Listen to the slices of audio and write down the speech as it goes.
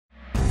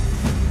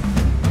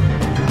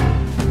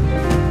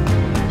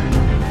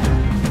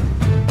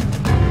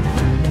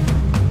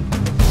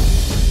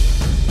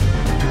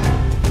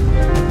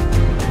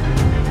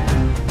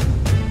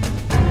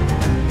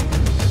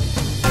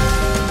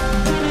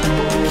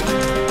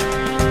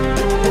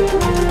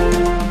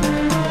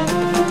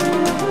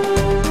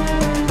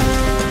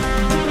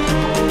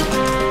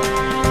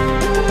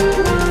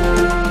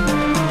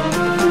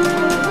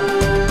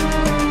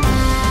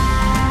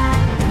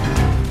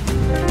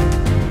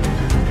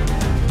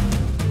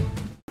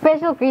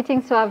Special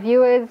greetings to our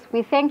viewers.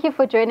 We thank you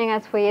for joining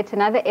us for yet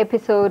another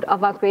episode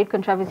of our Great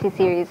Controversy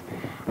series.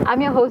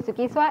 I'm your host,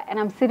 Ukiswa, and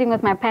I'm sitting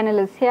with my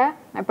panelists here,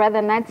 my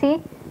brother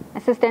Nati, my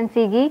sister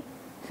Nsigi,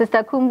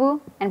 sister Kumbu,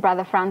 and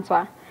brother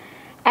Francois.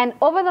 And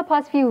over the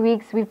past few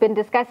weeks, we've been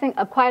discussing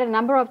quite a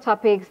number of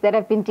topics that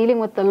have been dealing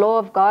with the law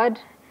of God,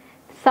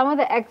 some of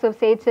the acts of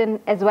Satan,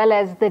 as well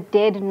as the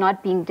dead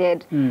not being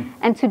dead.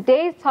 And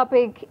today's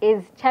topic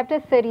is chapter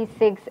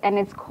 36, and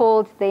it's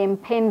called the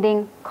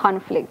impending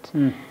conflict.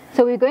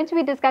 So we're going to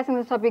be discussing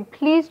this topic.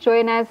 Please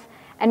join us,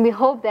 and we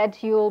hope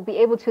that you'll be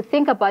able to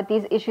think about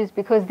these issues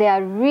because they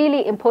are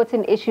really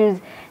important issues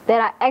that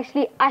are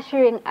actually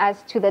ushering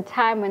us to the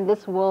time when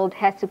this world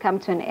has to come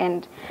to an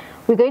end.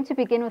 We're going to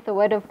begin with a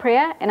word of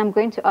prayer, and I'm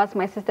going to ask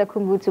my sister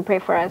Kumbu to pray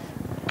for us.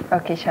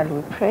 Okay, shall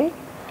we pray?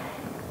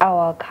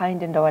 Our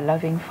kind and our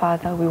loving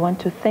Father, we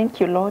want to thank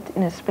you, Lord,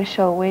 in a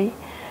special way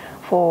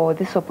for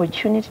this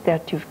opportunity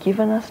that you've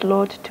given us,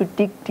 Lord, to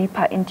dig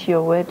deeper into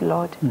your word,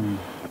 Lord.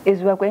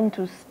 As we are going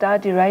to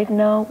study right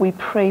now, we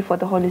pray for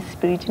the Holy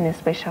Spirit in a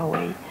special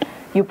way.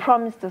 You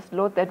promised us,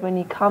 Lord, that when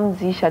he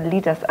comes, he shall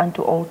lead us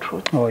unto all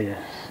truth. Oh, yes.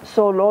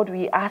 So, Lord,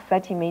 we ask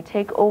that he may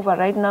take over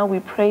right now. We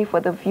pray for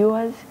the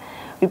viewers.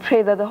 We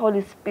pray that the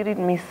Holy Spirit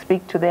may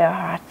speak to their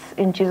hearts.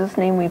 In Jesus'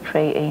 name we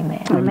pray,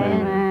 amen.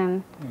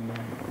 Amen.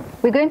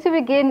 We're going to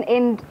begin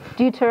in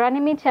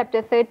Deuteronomy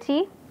chapter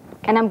 30,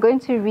 and I'm going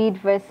to read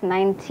verse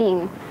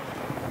 19.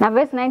 Now,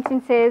 verse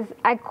 19 says,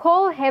 I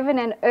call heaven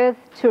and earth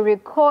to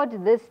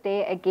record this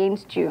day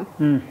against you,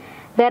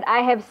 that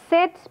I have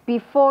set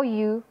before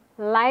you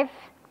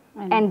life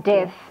and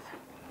death,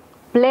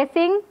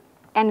 blessing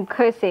and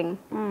cursing.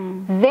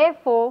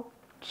 Therefore,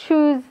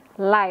 choose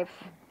life,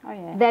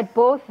 that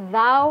both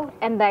thou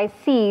and thy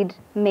seed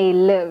may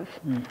live.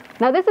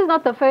 Now, this is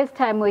not the first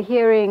time we're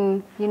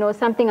hearing,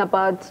 something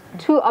about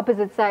two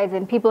opposite sides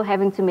and people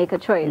having to make a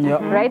choice,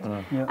 right?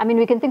 I mean,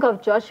 we can think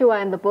of Joshua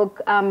in the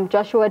book,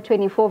 Joshua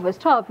 24, verse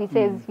 12. He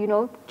says,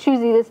 choose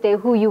ye this day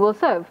who you will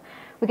serve.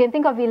 We can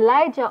think of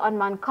Elijah on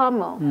Mount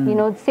Carmel,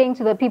 saying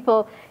to the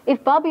people,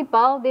 if Baal be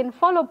Baal, then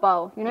follow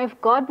Baal.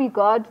 If God be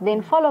God,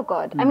 then follow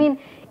God. I mean,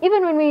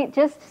 even when we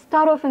just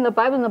start off in the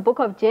Bible, in the book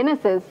of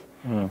Genesis,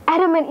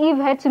 Adam and Eve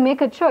had to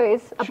make a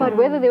choice about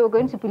whether they were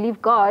going to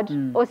believe God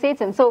or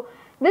Satan. So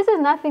this is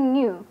nothing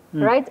new,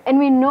 right? And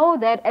we know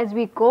that as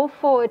we go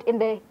forward in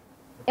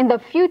the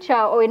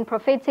future or in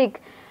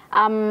prophetic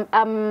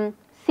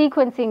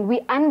sequencing,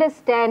 we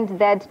understand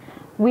that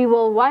we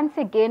will once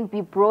again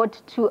be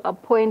brought to a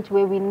point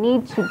where we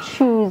need to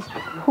choose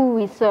who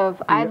we serve,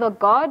 either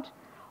God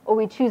or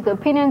we choose the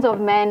opinions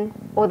of man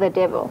or the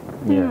devil.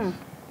 Yes.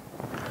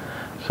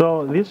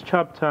 So this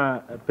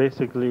chapter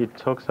basically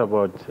talks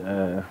about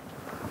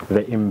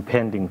the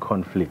impending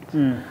conflict.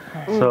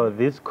 So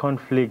this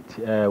conflict,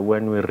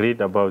 when we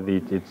read about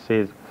it, it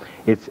says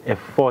it's a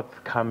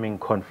forthcoming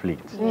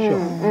conflict.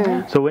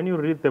 So when you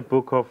read the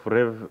book of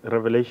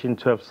Revelation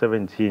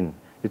 12:17,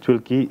 it will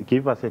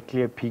give us a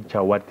clear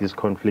picture what this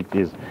conflict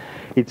is.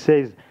 It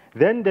says,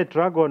 then the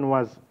dragon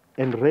was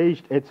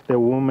enraged at the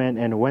woman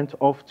and went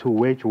off to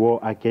wage war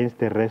against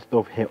the rest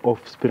of her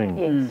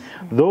offspring.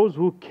 Those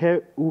who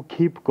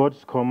keep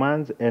God's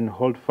commands and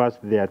hold fast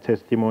their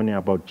testimony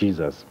about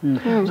Jesus.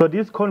 So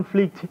this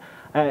conflict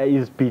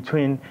is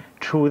between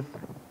truth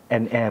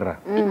and error.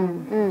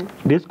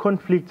 This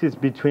conflict is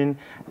between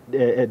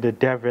the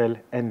devil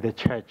and the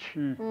church.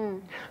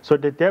 So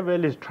the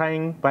devil is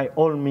trying by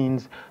all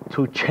means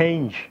to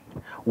change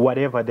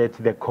whatever that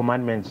the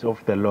commandments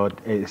of the Lord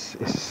is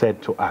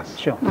said to us.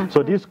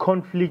 So this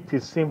conflict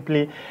is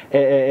simply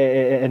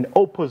an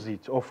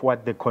opposite of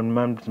what the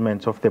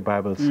commandments of the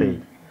Bible say.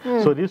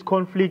 So this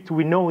conflict,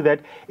 we know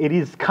that it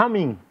is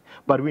coming,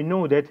 but we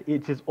know that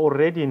it is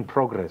already in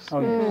progress.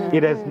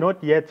 It has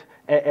not yet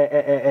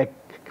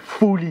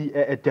fully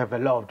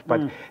developed,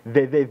 but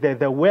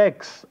the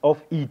works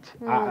of it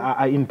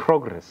are in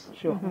progress.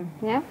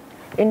 Yeah.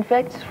 In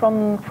fact,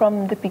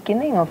 from the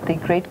beginning of the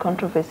great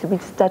controversy,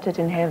 which started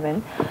in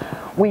heaven,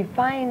 we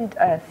find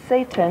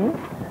Satan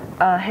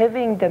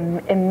having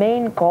a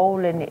main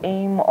goal and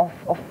aim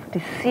of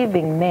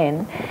deceiving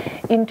men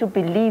into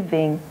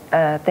believing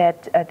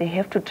that they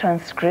have to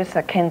transgress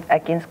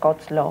against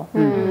God's law.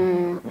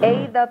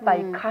 Either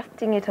by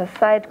casting it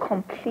aside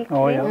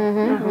completely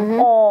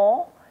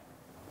or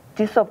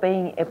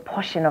disobeying a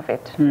portion of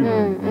it.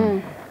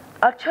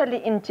 Actually,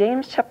 in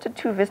James chapter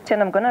 2, verse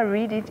 10, I'm going to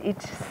read it. It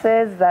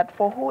says that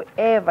for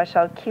whoever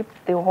shall keep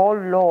the whole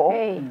law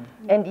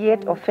and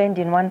yet offend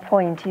in one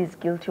point, he is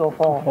guilty of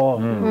all.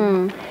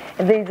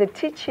 There is a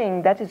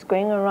teaching that is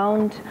going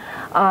around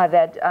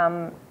that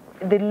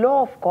the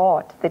law of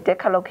God, the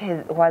Decalogue,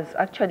 was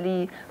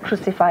actually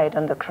crucified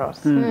on the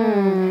cross.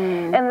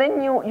 And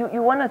then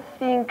you want to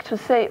think to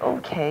say,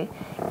 okay,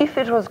 if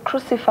it was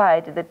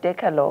crucified, the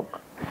Decalogue,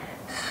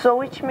 so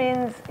which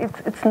means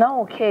it's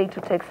now okay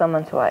to take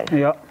someone's wife.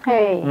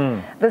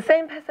 The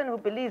same person who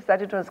believes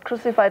that it was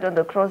crucified on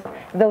the cross,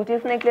 they'll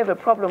definitely have a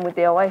problem with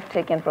their wife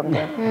taken from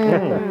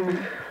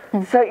them.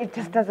 So it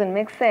just doesn't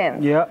make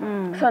sense.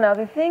 So now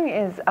the thing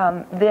is,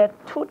 there are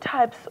two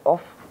types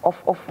of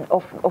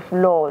of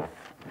laws.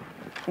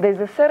 There's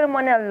a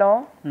ceremonial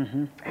law,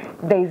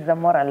 there's the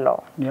moral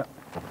law. Yeah.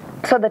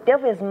 So the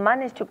devil has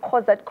managed to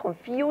cause that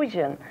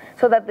confusion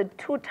so that the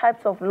two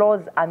types of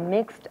laws are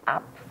mixed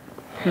up.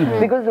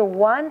 Because the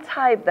one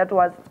type that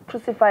was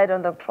crucified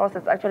on the cross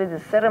is actually the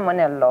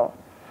ceremonial law.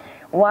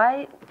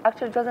 Why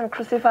actually it wasn't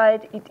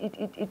crucified? It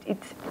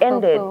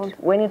ended Fulfilled.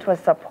 when it was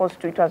supposed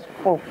to. It was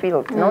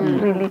fulfilled, not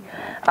really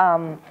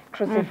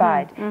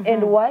crucified.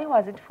 And why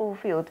was it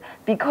fulfilled?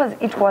 Because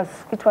it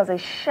was a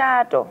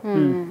shadow.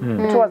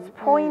 It was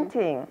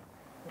pointing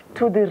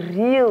to the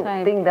real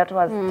Type. thing that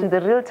was, to the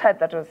real type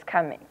that was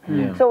coming.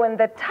 So when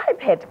the type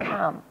had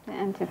come, The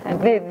antitype.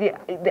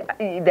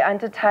 the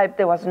antitype,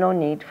 there was no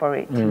need for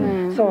it.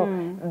 So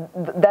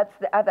that's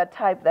the other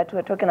type that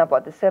we're talking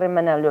about, the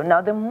ceremonial law.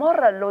 Now the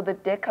moral law, the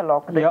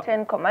Decalogue, the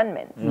 10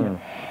 Commandments,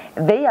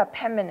 they are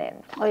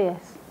permanent. Oh,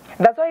 yes.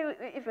 That's why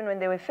even when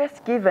they were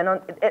first given,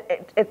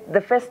 at the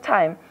first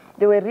time,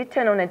 they were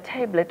written on a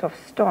tablet of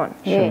stone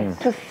Yes.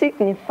 to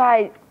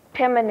signify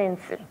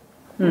permanency.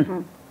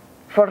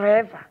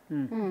 Forever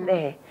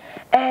there.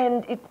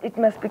 And it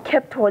must be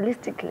kept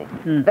holistically.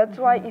 That's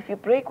why if you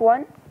break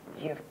one,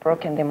 you've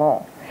broken them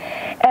all.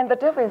 And the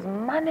devil has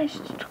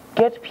managed to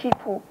get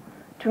people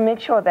to make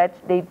sure that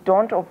they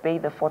don't obey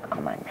the fourth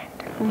commandment.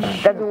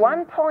 That's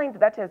one point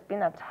that has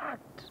been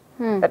attacked.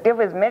 The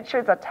devil has made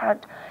sure it's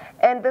attacked.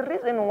 And the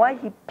reason why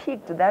he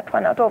picked that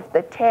one out of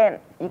the 10,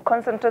 he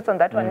concentrates on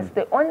that one, is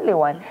the only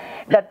one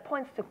that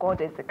points to God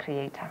as the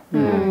creator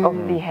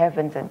of the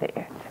heavens and the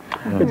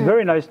earth. It's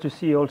very nice to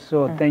see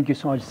also, thank you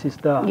so much,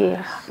 sister,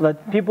 Yes.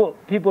 that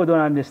people don't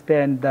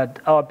understand that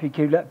our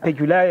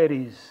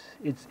peculiarities,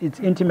 it's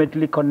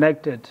intimately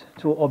connected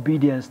to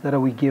obedience that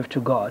we give to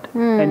God.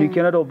 And you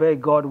cannot obey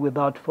God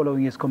without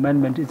following his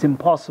commandment. It's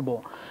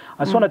impossible.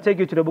 I just want to take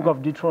you to the book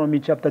of Deuteronomy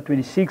chapter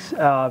 26,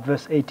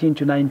 verse 18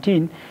 to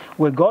 19,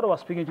 where God was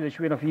speaking to the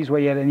children of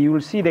Israel, and you will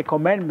see the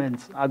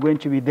commandments are going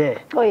to be there.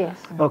 Oh, yes.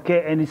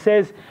 Okay, and it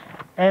says,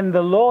 "And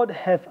the Lord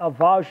hath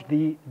avouched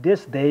thee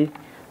this day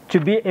to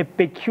be a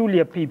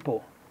peculiar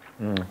people,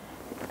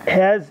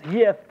 as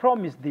he hath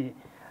promised thee,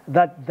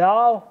 that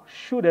thou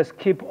shouldest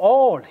keep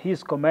all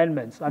his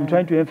commandments." I'm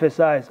trying to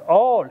emphasize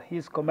all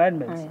his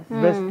commandments.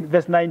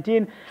 Verse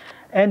 19,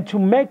 "And to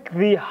make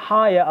thee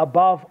higher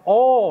above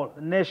all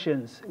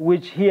nations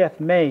which he hath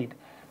made,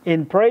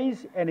 in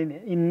praise and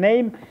in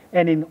name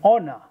and in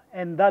honor,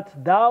 and that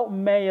thou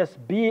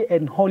mayest be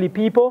an holy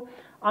people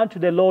unto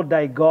the Lord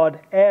thy God,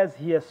 as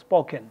he has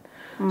spoken."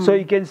 So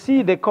you can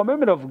see the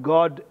commandment of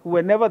God,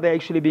 whenever they're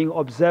actually being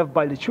observed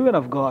by the children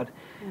of God,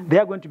 they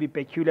are going to be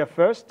peculiar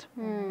first.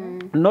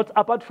 Not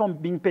apart from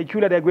being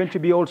peculiar, they're going to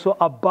be also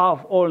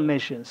above all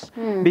nations,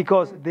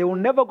 because they will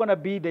never going to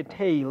be the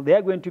tail. They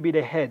are going to be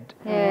the head.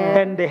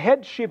 And the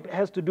headship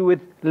has to do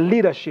with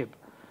leadership.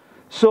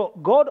 So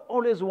God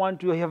always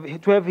wants to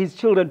have his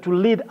children to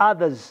lead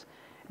others,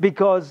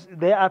 because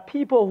there are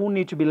people who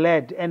need to be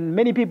led, and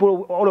many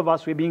people, all of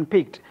us, were being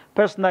picked.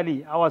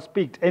 Personally, I was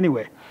picked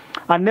anyway.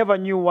 I never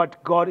knew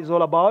what God is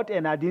all about,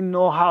 and I didn't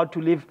know how to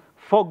live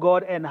for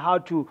God and how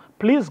to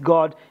please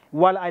God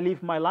while I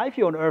live my life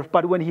here on earth.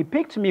 But when he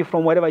picked me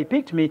from wherever he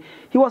picked me,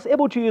 he was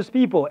able to use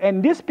people.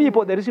 And these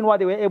people, the reason why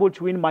they were able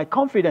to win my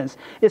confidence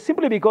is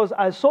simply because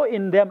I saw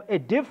in them a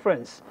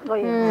difference. Oh,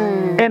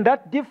 yes. And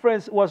that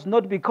difference was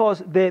not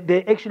because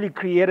they actually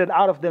created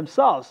out of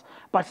themselves,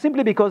 but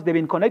simply because they've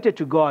been connected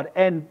to God.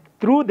 And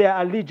through their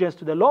allegiance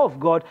to the law of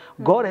God,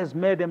 God has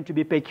made them to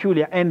be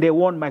peculiar, and they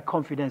won my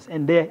confidence,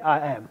 and there I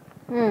am.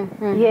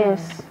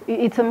 Yes,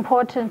 it's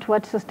important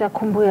what Sister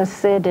Kumbu has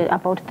said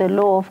about the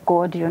law of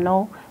God, you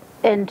know.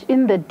 And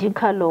in the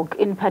Decalogue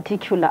in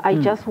particular, I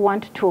just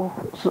want to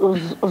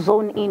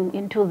zone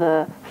into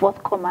the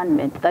fourth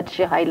commandment that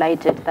she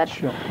highlighted. That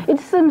it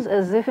seems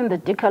as if in the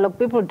Decalogue,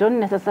 people don't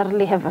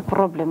necessarily have a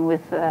problem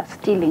with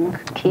stealing,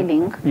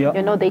 killing.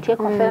 You know, they take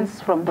offense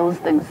from those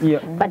things.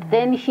 But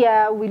then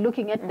here we're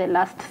looking at the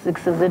last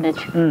 6, isn't it?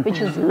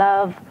 Which is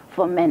love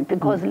for men.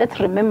 Because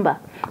let's remember,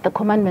 the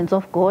commandments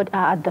of God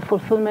are the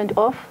fulfillment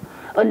of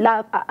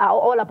love, are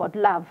all about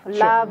love.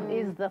 Love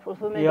is the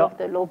fulfillment of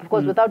the law,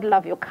 because without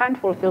love you can't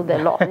fulfill the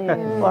law.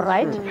 All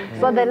right?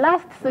 So the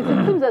last 6,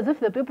 it seems as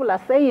if the people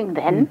are saying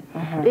then,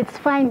 it's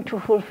fine to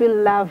fulfill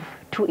love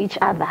to each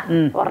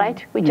other. All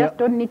right? We just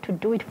don't need to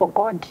do it for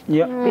God.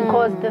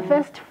 Because the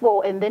first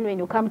 4, and then when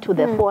you come to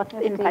the 4th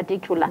in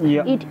particular,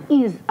 it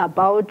is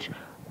about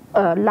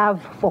love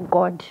for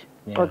God.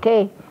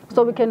 Okay?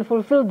 So we can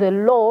fulfill the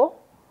law,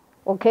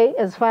 okay,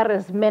 as far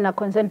as men are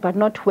concerned, but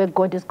not where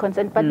God is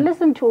concerned. But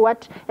listen to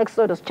what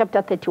Exodus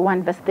chapter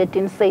 31, verse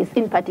 13 says,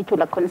 in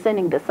particular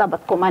concerning the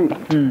Sabbath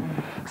commandment.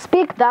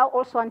 "Speak thou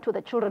also unto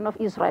the children of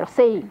Israel,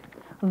 saying,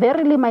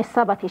 Verily my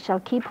Sabbath ye shall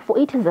keep, for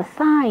it is a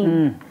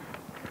sign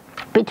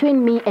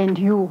between me and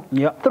you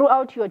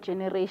throughout your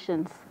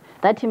generations.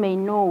 that he may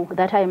know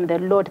that I am the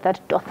Lord that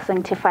doth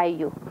sanctify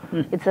you.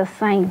 It's a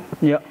sign.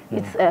 Yeah.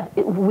 It's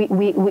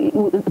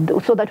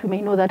so that we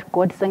may know that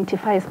God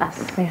sanctifies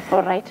us. Yes.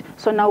 All right.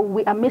 So now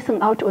we are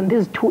missing out on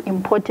these two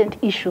important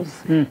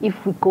issues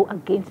if we go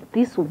against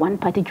this one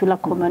particular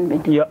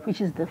commandment, Yeah.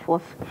 which is the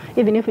fourth.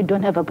 Even if we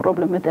don't have a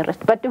problem with the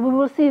rest, but we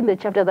will see in the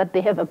chapter that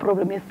they have a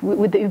problem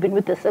even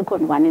with the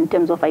second one in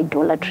terms of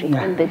idolatry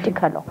in the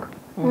Decalogue.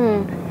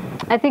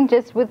 I think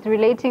just with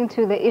relating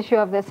to the issue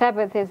of the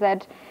Sabbath is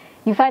that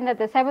you find that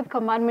the Sabbath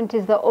commandment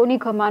is the only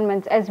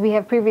commandment, as we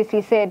have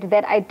previously said,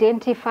 that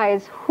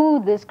identifies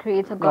who this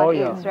Creator God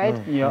is, right?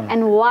 Yeah.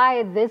 And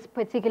why this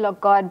particular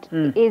God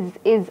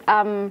is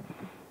I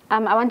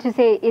want to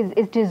say,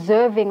 is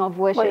deserving of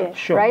worship, yeah.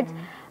 Sure. right?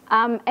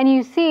 And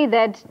you see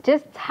that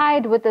just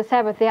tied with the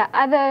Sabbath, there are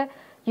other,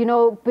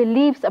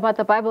 beliefs about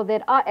the Bible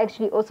that are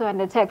actually also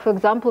under attack. For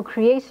example,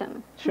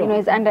 creation, Sure.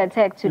 is under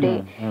attack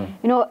today.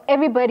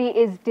 Everybody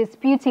is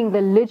disputing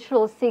the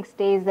literal 6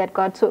 days that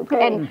God took.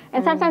 And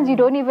sometimes you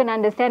don't even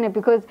understand it,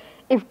 because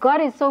if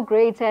God is so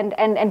great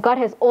and God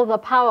has all the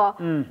power,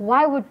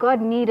 why would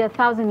God need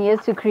 1,000 years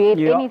to create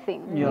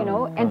anything,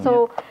 And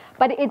so,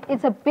 but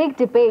it's a big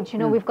debate.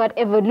 We've got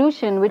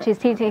evolution, which is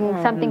teaching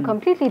something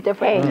completely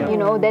different,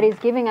 that is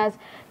giving us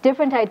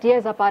different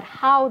ideas about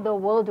how the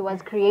world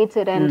was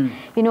created. And,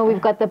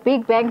 we've got the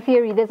Big Bang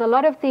Theory. There's a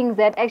lot of things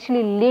that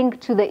actually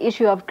link to the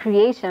issue of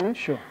creation.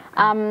 Sure.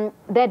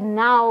 That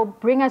now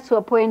bring us to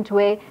a point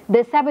where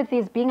the Sabbath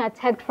is being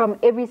attacked from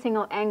every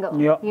single angle.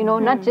 Yeah.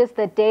 Not just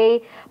the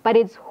day, but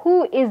it's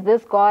who is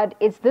this God?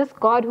 It's this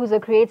God who's a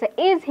creator.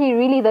 Is he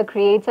really the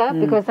creator?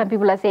 Because some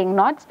people are saying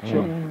not.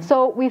 Sure.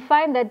 So we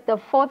find that the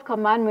fourth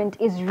commandment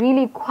is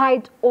really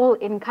quite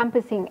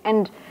all-encompassing,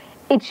 and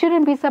it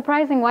shouldn't be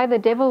surprising why the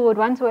devil would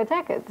want to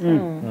attack it.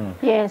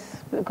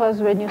 Yes,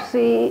 because when you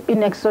see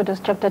in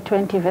Exodus chapter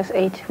 20, verse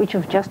 8, which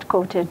you've just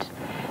quoted,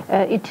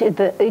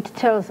 it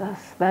tells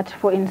us that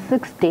for in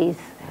 6 days,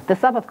 the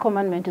Sabbath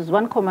commandment is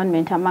one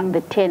commandment among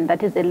the 10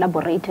 that is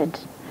elaborated.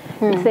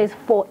 It says,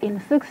 for in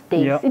 6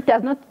 days. Yeah. It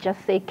does not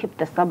just say keep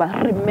the Sabbath.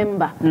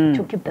 Remember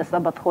to keep the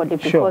Sabbath holy,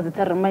 because Sure. it's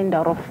a reminder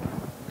of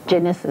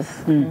Genesis.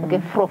 Okay,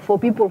 for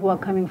people who are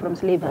coming from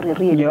slavery,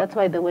 really. Yeah. That's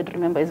why the word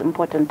remember is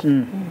important.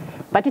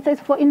 But it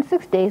says, for in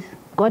 6 days,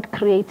 God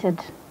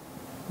created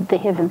the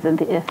heavens and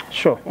the earth.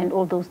 Sure. And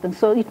all those things.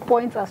 So it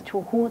points us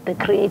to who the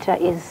Creator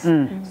is.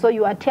 So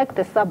you attack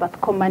the Sabbath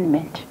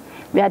commandment.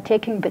 We are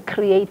taking the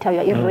Creator, you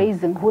are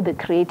erasing who the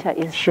Creator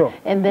is. Sure.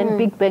 And then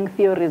Big Bang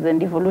theories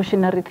and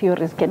evolutionary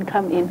theories can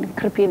come in,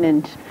 creep in,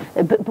 and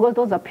because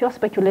those are pure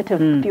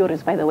speculative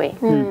theories, by the way.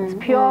 It's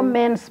pure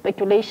man's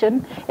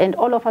speculation, and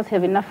all of us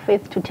have enough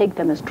faith to take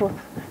them as truth,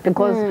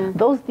 because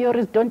those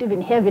theories don't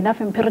even have enough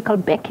empirical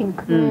backing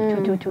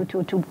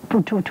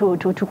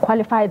to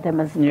qualify them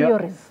as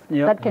theories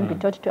that can be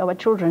taught to our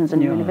children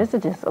in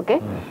universities, okay?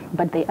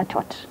 But they are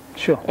taught.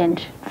 Sure. And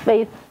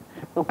faith,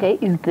 okay,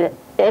 is the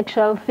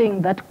actual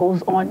thing that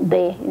goes on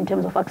there in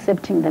terms of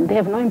accepting them. They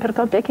have no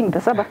empirical backing.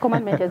 The Sabbath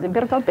commandment has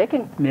empirical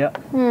backing. Yeah.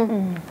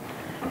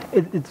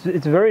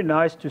 It's very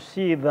nice to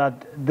see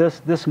that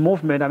this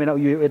movement. I mean,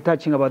 you were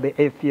touching about the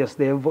atheists,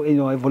 the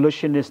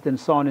evolutionists, and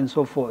so on and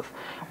so forth.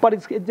 But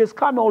it has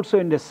come also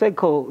in the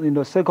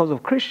circles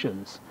of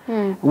Christians,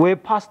 where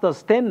pastors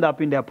stand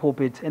up in their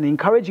pulpits and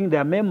encouraging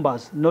their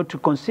members not to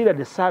consider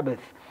the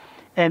Sabbath.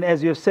 And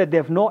as you have said, they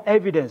have no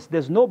evidence.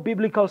 There's no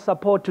biblical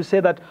support to say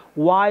that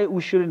why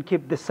we shouldn't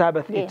keep the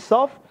Sabbath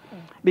itself.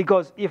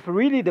 Because if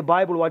really the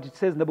Bible, what it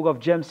says in the book of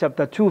James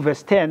chapter 2,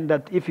 verse 10,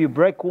 that if you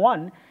break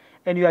one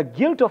and you are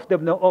guilty of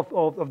them,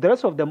 of the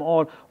rest of them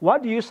all,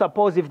 what do you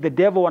suppose if the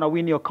devil want to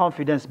win your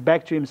confidence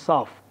back to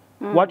himself?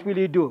 What will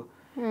he do?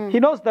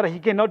 He knows that he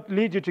cannot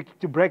lead you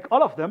to break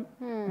all of them.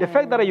 The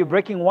fact that you're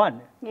breaking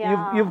one,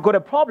 you've got a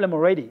problem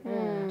already.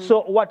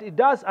 So what it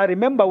does, I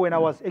remember when I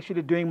was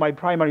actually doing my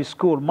primary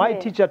school, my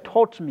teacher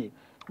taught me,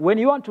 when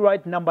you want to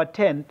write number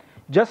 10,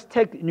 just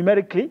take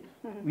numerically,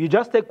 you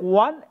just take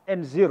 1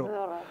 and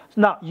 0.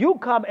 Now, you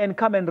come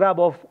and rub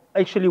off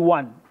actually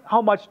 1.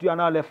 How much do you are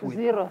now left with?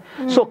 0.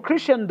 So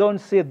Christians don't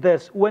say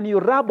this. When you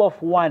rub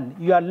off 1,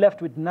 you are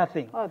left with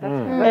nothing. Oh, that's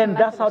And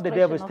that's how the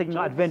devil is taking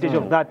advantage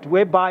of that,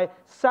 whereby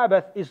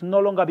Sabbath is no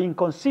longer being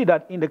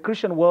considered in the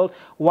Christian world.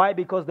 Why?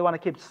 Because they want to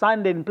keep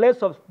Sunday in place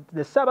of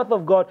the Sabbath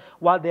of God,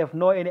 while they have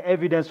no any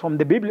evidence from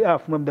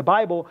the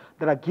Bible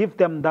that give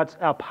them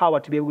that power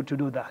to be able to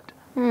do that.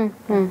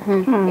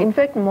 In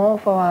fact, more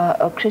of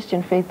our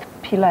Christian faith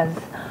pillars,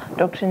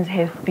 doctrines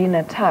have been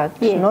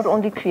attacked. Not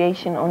only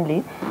creation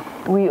only.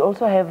 We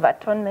also have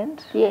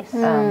atonement. Yes.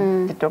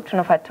 The doctrine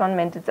of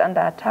atonement is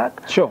under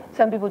attack. Sure.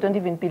 Some people don't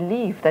even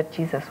believe that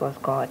Jesus was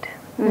God.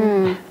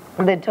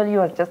 They tell you he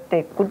was just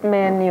a good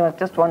man, he was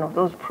just one of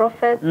those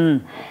prophets.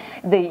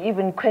 They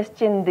even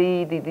question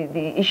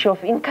the issue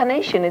of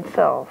incarnation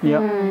itself.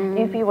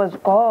 If he was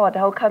God,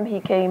 how come he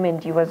came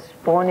and he was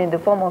born in the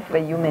form of a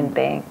human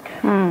being?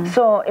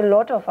 So a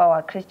lot of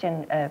our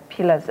Christian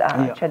pillars are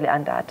actually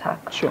under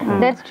attack. Sure.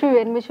 That's true,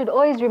 and we should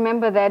always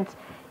remember that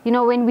you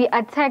know, when we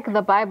attack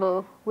the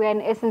Bible, we're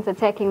in essence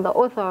attacking the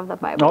author of the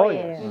Bible. Oh,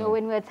 yes. You know,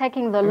 when we're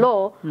attacking the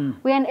law,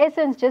 we're in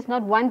essence just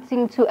not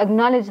wanting to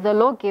acknowledge the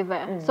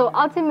lawgiver. So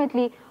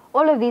ultimately,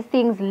 all of these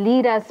things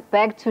lead us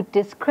back to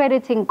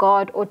discrediting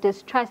God or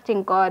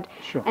distrusting God.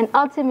 Sure. And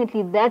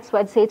ultimately, that's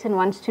what Satan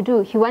wants to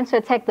do. He wants to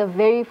attack the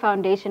very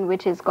foundation,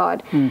 which is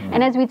God.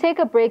 And as we take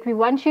a break, we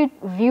want you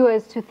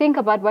viewers to think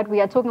about what we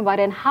are talking about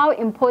and how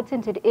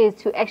important it is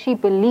to actually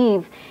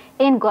believe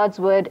in God's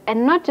word,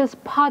 and not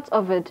just parts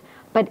of it,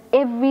 but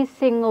every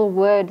single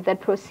word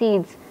that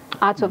proceeds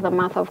out of the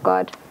mouth of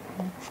God.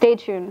 Stay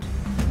tuned.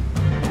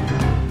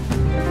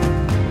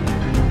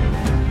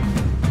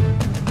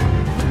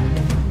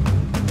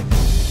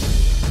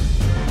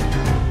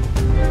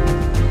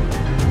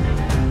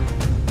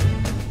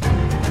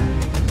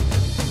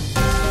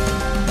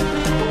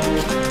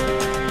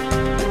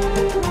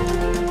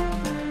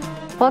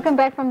 Welcome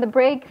back from the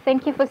break.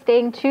 Thank you for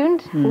staying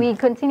tuned. We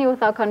continue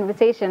with our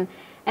conversation,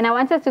 and I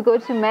want us to go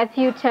to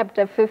Matthew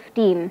chapter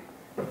 15.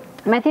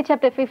 Matthew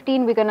chapter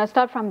 15, we're going to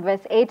start from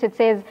verse 8. It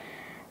says,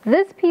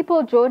 "This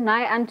people draw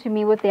nigh unto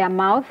me with their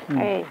mouth,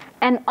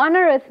 and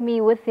honoreth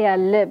me with their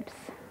lips,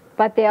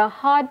 but their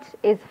heart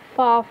is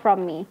far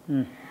from me.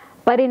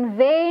 But in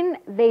vain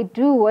they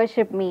do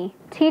worship me,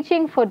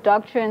 teaching for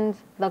doctrines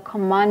the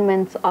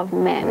commandments of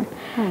men."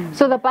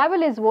 So the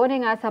Bible is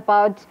warning us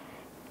about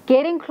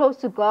getting close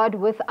to God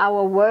with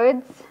our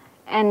words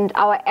and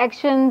our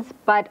actions,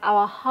 but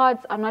our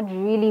hearts are not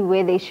really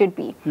where they should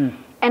be.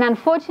 And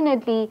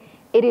unfortunately,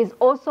 it is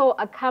also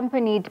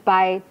accompanied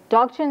by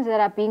doctrines that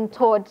are being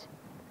taught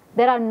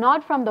that are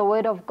not from the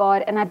word of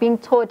God and are being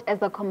taught as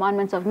the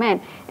commandments of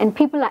men. And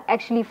people are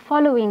actually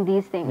following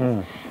these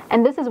things.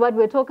 And this is what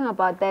we're talking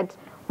about, that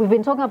we've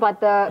been talking about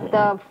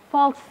the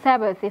false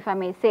Sabbath, if I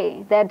may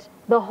say, that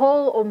the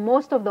whole or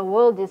most of the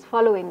world is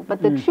following.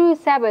 But the true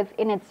Sabbath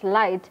in its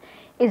light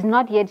is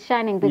not yet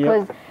shining,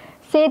 because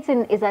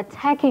Satan is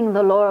attacking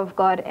the law of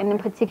God, and in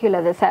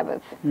particular the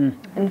Sabbath.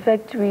 In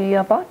fact, we are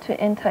about to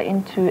enter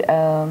into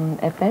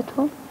a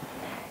battle,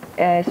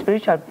 a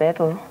spiritual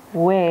battle,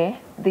 where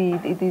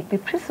the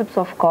precepts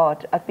of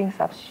God are being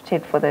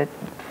substituted for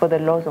the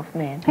laws of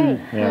man.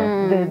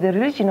 The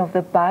religion of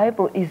the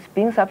Bible is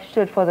being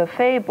substituted for the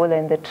fable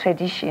and the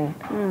tradition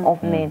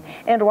of men.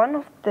 And one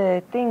of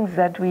the things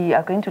that we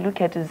are going to look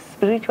at is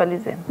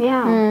spiritualism.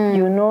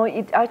 You know,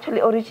 it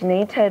actually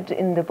originated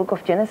in the book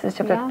of Genesis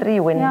chapter 3,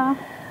 when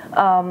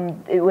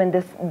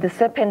the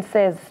serpent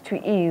says to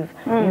Eve,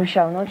 "You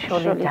shall not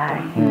surely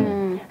die."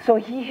 So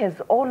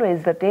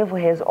the devil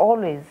has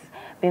always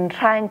been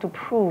trying to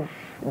prove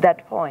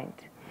that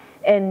point,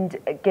 and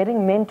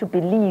getting men to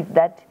believe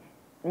that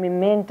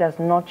man does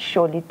not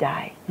surely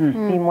die,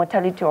 the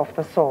immortality of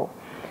the soul.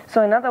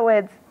 So in other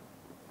words,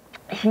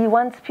 he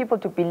wants people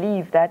to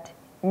believe that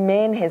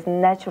man has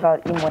natural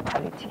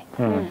immortality.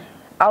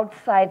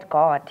 Outside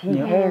God, he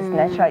has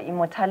natural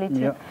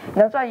immortality.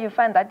 That's why you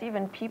find that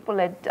even people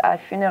at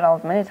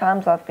funerals, many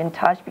times I've been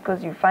touched,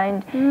 because you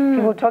find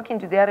people talking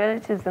to their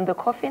relatives in the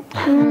coffin,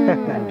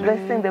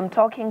 addressing them,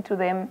 talking to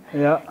them,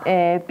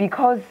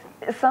 because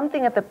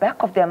something at the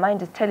back of their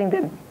mind is telling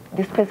them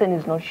this person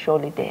is not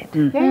surely dead.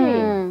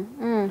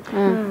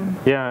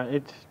 Yeah,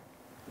 it's,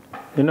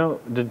 you know,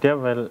 the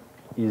devil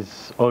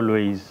is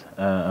always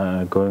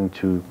going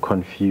to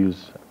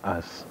confuse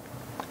us.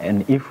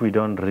 And if we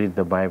don't read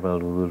the Bible,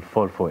 we will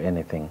fall for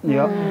anything.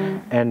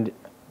 And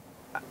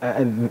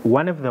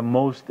one of the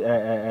most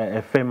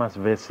famous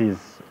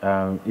verses,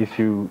 if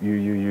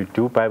you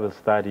do Bible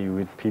study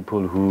with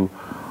people who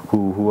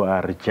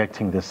are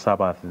rejecting the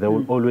Sabbath, they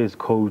will always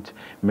quote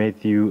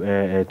Matthew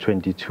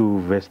 22,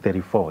 verse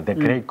 34, the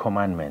Great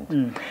Commandment.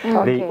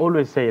 They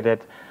always say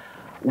that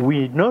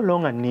we no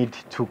longer need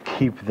to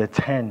keep the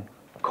 10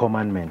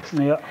 commandments.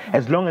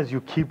 As long as you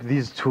keep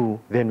these two,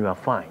 then you are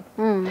fine.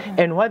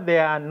 And what they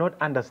are not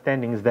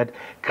understanding is that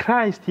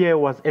Christ here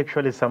was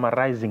actually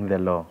summarizing the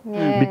law,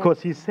 because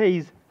he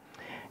says,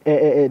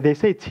 they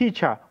say,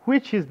 "Teacher,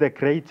 which is the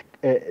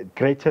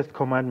greatest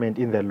commandment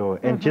in the law?"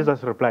 And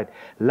Jesus replied,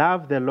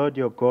 "Love the Lord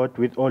your God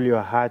with all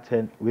your heart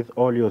and with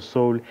all your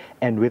soul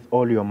and with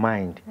all your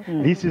mind."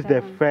 This is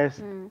the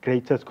first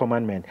greatest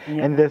commandment.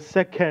 And the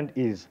second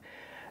is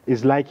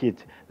like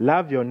it: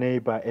 love your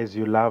neighbor as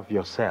you love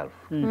yourself.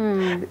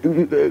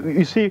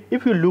 You see,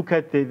 if you look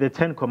at the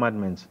 10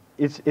 commandments,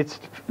 it's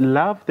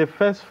love, the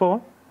first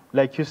 4,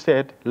 like you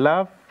said,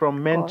 love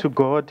from men to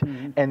God,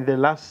 and the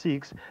last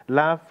 6,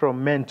 love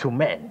from men to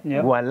men,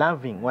 who are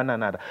loving one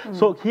another.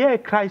 So here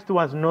Christ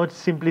was not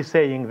simply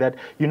saying that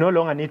you no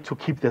longer need to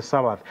keep the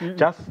Sabbath,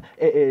 just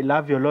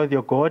love your Lord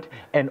your God,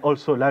 and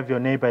also love your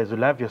neighbor as you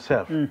love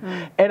yourself.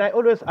 And I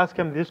always ask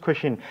him this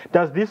question: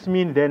 does this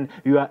mean then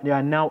you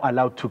are now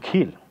allowed to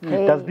kill?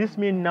 Does this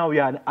mean now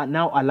you are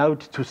now allowed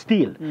to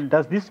steal?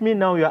 Does this mean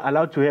now you are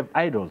allowed to have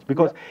idols?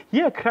 Because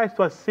here Christ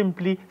was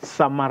simply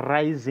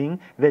summarizing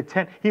the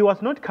 10. He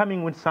was not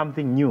coming with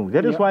something new. new.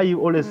 That is why he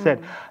always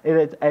said,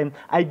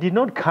 I did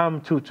not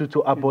come to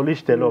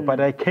abolish the law, but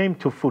I came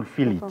to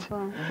fulfill it.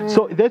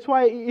 So that's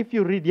why if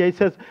you read here, it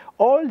says,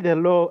 all the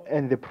law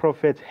and the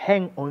prophets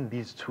hang on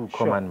these two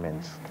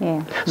commandments.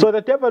 Yeah. So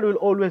the devil will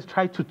always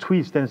try to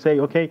twist and say,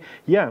 okay,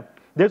 yeah.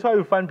 That's why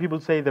you find people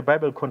say the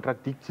Bible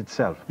contradicts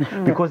itself,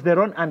 because they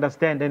don't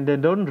understand and they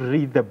don't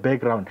read the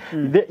background.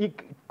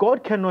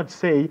 God cannot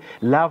say,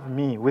 love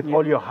me with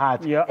all your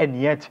heart,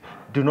 and yet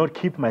do not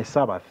keep my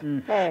Sabbath.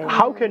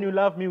 How can you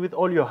love me with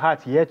all your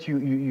heart, yet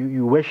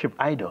you worship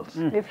idols?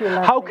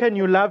 How can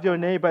you love your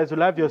neighbor as you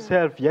love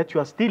yourself, yet you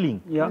are stealing?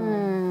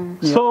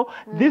 So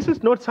this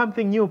is not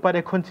something new, but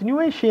a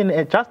continuation,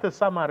 just a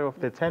summary of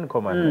the 10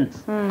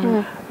 Commandments.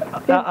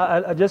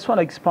 I just want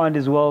to expand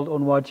as well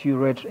on what you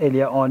read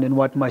earlier on and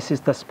what my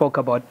sister spoke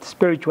about,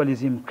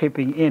 spiritualism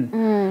creeping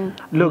in.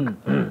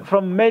 Look,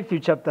 from Matthew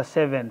chapter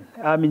 7,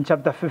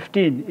 chapter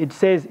 15, it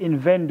says, in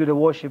vain do they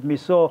worship me.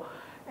 So,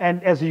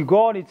 and as you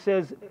go on, it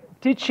says,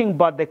 teaching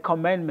but the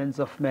commandments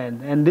of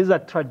men, and these are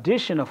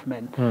tradition of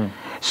men.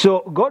 So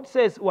God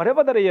says,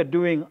 whatever that you're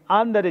doing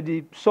under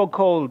the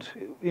so-called,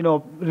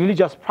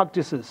 religious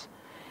practices,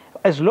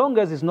 as long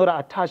as it's not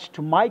attached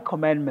to my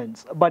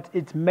commandments, but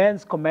it's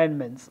man's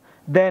commandments,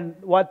 then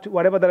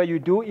whatever that you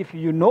do, if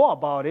you know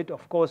about it,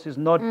 of course, is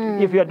not.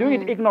 If you are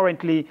doing it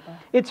ignorantly,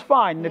 it's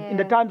fine. In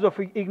the times of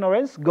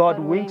ignorance, God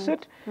winks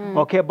it,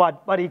 okay,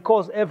 but He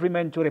calls every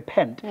man to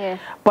repent.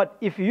 But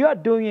if you are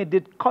doing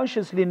it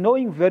consciously,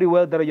 knowing very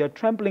well that you're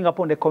trampling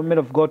upon the commandment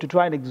of God to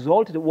try and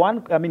exalt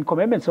the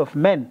commandments of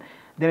men,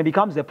 then it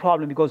becomes a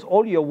problem, because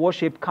all your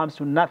worship comes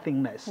to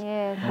nothingness.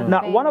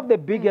 Now, one of the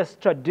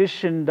biggest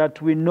tradition that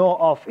we know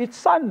of, it's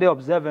Sunday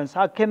observance.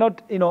 I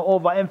cannot,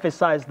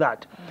 overemphasize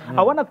that.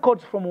 I want to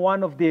quote from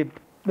one of the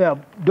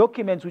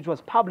documents which was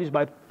published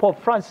by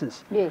Pope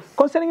Francis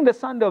concerning the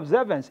Sunday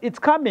observance. It's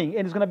coming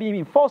and it's going to be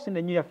enforced in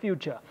the near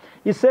future.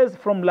 He says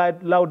from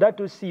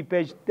Laudato Si,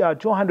 page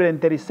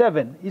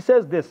 237, he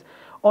says this: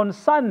 on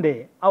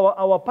Sunday,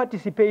 our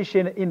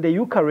participation in the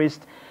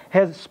Eucharist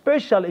has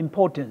special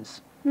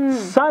importance.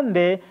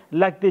 Sunday,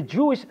 like the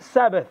Jewish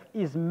Sabbath,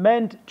 is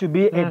meant to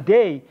be a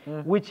day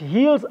which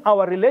heals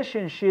our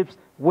relationships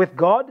with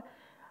God,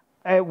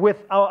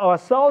 with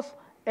ourselves,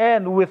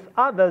 and with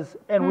others,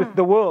 and with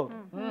the world.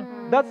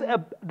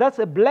 That's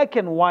a black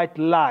and white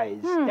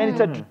lies, and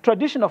it's a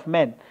tradition of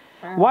men.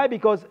 Why?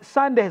 Because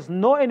Sunday has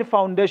no any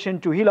foundation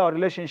to heal our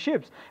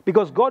relationships.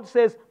 Because God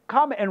says,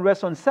 come and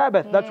rest on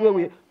Sabbath. That's where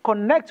we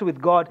connect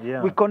with God,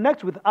 we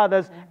connect with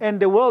others, and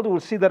the world will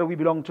see that we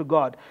belong to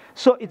God.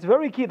 So it's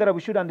very key that we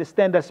should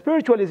understand that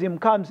spiritualism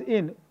comes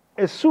in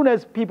as soon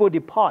as people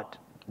depart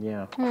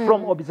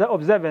from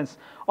observance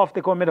of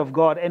the commandment of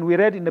God. And we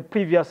read in the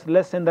previous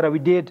lesson that we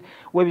did,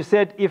 where we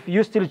said, if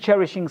you're still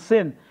cherishing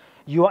sin,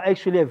 you are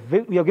actually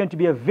you are going to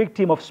be a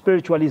victim of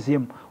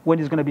spiritualism when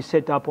it's going to be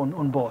set up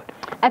on board.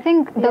 I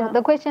think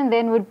the question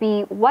then would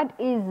be, what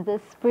is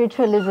the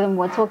spiritualism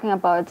we're talking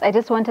about? I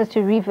just want us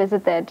to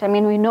revisit that. I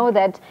mean, we know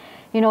that,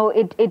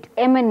 it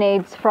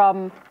emanates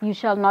from you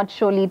shall not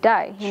surely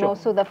die. You know,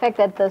 so the fact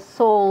that the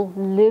soul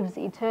lives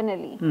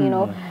eternally,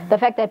 the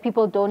fact that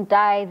people don't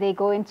die, they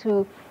go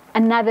into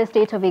another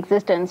state of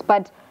existence.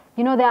 But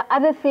there are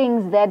other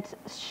things that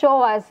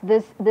show us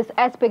this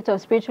aspect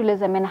of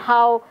spiritualism and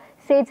how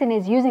Satan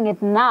is using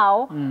it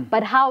now,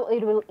 but how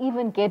it will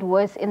even get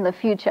worse in the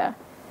future.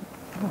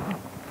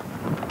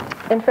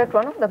 In fact,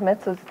 one of the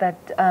methods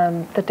that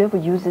the devil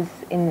uses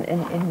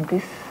in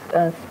this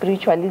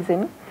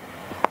spiritualism,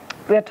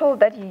 we are told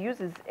that he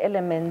uses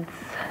elements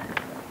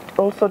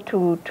also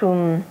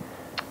to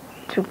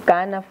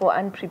garner for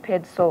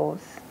unprepared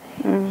souls.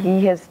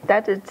 He has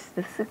studied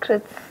the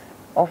secrets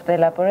of the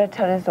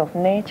laboratories of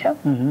nature,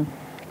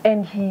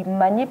 and he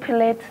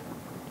manipulates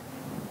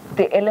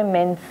the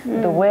elements,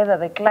 the weather,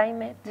 the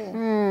climate,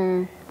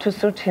 to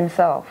suit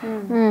himself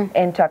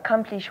and to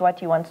accomplish what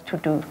he wants to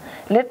do.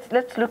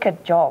 Let's look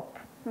at Job.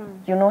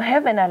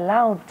 Heaven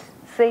allowed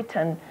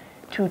Satan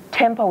to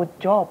tamper with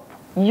Job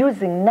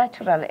using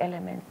natural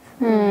elements.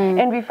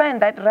 And we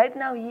find that right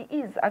now he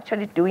is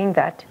actually doing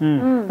that.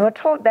 We're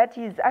told that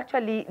he's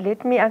actually,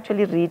 let me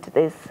actually read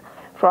this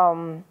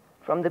from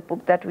the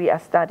book that we are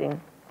studying.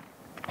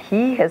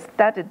 He has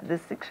studied the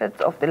secrets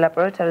of the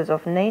laboratories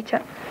of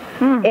nature,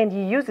 and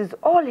he uses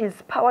all his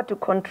power to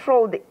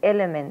control the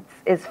elements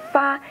as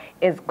far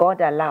as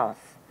God allows.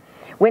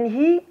 When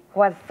he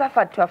was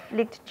suffered to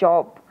afflict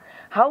Job,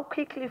 how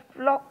quickly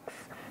flocks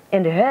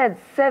and herds,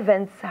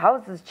 servants,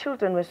 houses,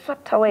 children were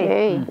swept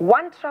away.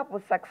 One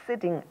trouble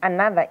succeeding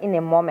another in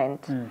a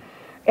moment.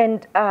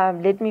 And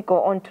let me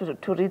go on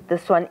to read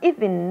this one.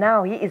 Even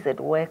now, he is at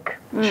work.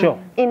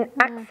 In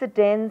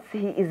accidents,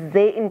 he is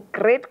there. In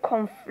great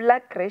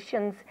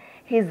conflagrations,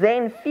 he is there.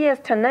 In fierce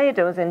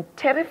tornadoes and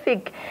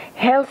terrific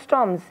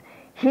hailstorms,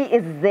 he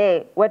is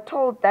there. We're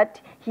told that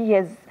he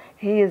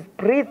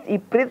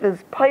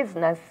breathes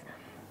poisonous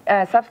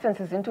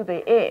substances into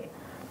the air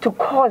to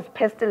cause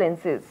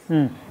pestilences.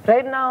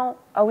 Right now,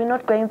 are we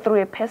not going through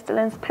a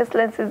pestilence?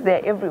 Pestilences,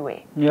 they're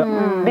everywhere.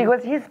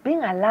 Because he's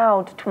being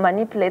allowed to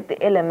manipulate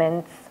the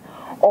elements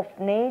of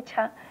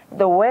nature,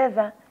 the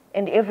weather,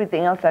 and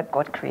everything else that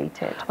God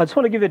created. I just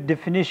want to give a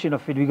definition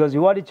of it because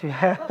you wanted to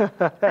have.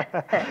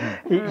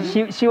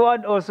 she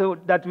wanted also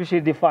that we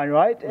should define,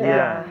 right?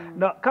 Yeah.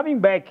 Now, coming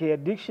back here,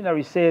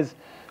 dictionary says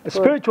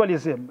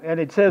spiritualism, and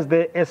it says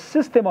a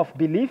system of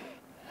belief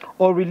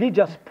or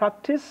religious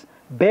practice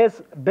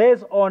based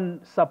on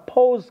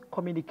supposed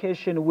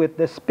communication with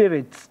the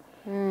spirits,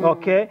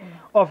 okay,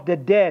 of the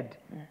dead,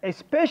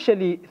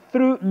 especially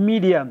through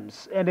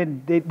mediums. And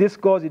then this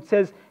goes, it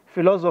says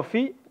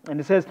philosophy, and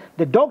it says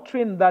the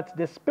doctrine that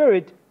the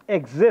spirit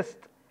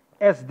exists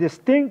as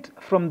distinct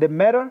from the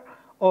matter,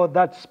 or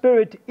that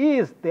spirit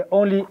is the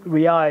only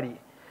reality.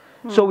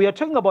 So we are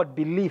talking about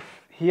belief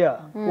here.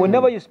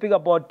 Whenever you speak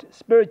about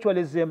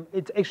spiritualism,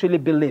 it's actually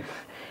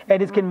belief,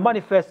 and it can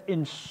manifest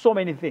in so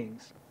many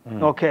things.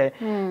 Okay,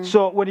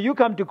 so when you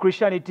come to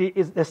Christianity,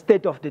 it's the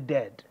state of the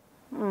dead.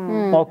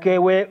 Okay,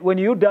 where when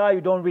you die,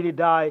 you don't really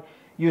die,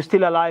 you're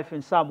still alive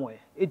in some way.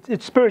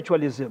 It's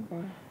spiritualism.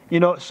 You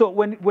know, so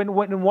when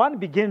one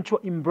begins to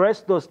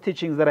embrace those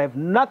teachings that have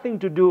nothing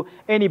to do,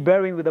 any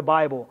bearing with the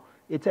Bible,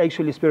 it's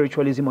actually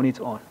spiritualism on its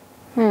own.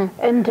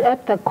 And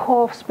at the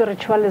core of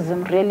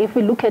spiritualism, really, if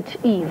we look at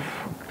Eve,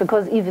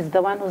 because Eve is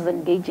the one who's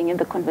engaging in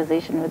the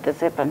conversation with the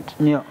serpent,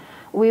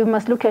 we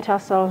must look at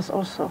ourselves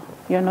also,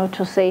 you know,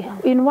 to say,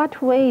 in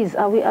what ways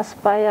are we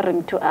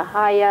aspiring to a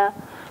higher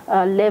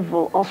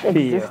level of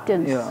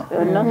existence,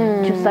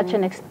 to such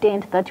an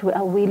extent that we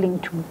are willing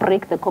to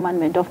break the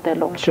commandment of the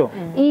Lord. Sure.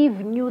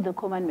 Eve knew the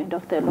commandment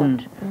of the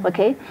Lord,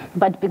 okay?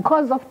 But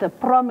because of the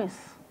promise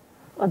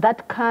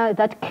that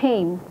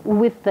came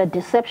with the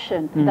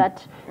deception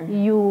that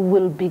you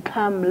will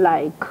become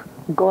like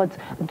God,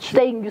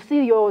 saying, you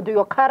see,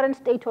 your current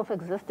state of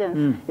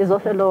existence is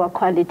of a lower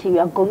quality. You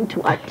are going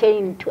to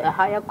attain to a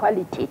higher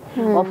quality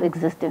of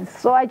existence.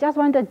 So I just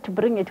wanted to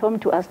bring it home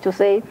to us to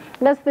say,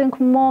 let's think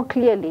more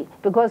clearly,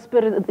 because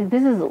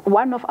this is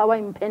one of our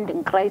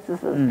impending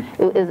crises,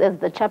 as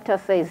the chapter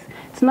says.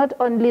 It's not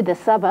only the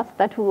Sabbath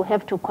that we will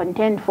have to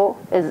contend for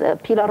as a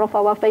pillar of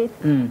our faith,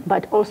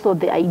 but also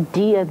the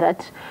idea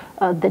that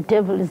the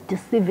devil is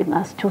deceiving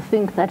us to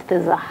think that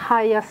there's a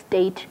higher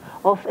state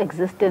of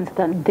existence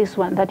than this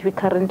one that we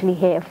currently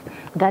have,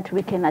 that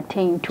we can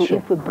attain to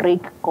if we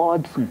break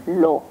God's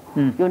law.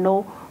 You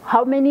know,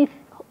 how many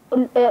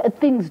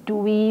things do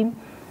we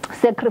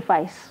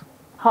sacrifice?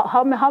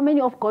 How many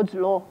of God's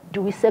law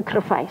do we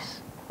sacrifice?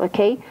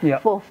 Okay,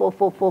 for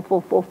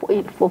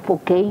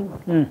gain,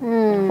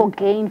 for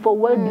gain, for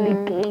worldly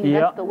gain.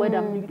 That's the word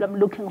I'm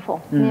looking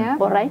for.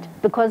 All right,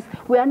 because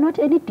we are not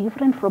any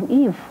different from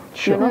Eve.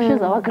 You know,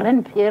 she's our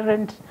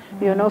grandparent.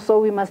 You know, so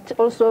we must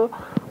also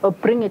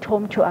bring it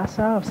home to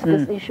ourselves.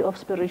 This issue of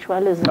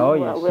spiritualism,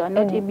 we are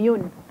not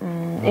immune.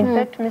 In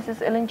fact,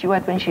 Mrs. Ellen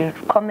Jewett, when she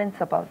comments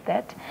about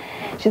that,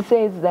 she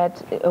says that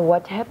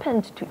what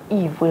happened to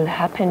Eve will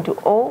happen to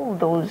all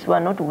those who are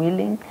not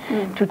willing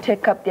to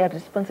take up their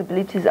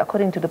responsibilities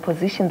according to the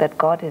position that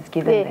God has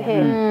given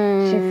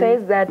them. She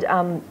says that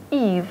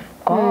Eve,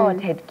 God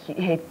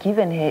had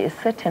given her a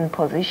certain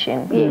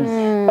position,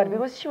 but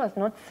because she was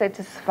not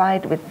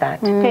satisfied with that,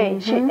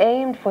 she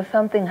aimed for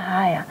something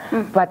higher.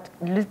 But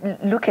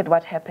look at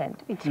what happened.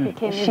 She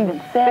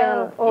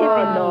fell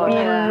even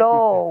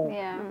below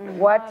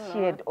what she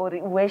had, or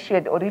where she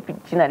had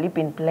originally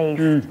been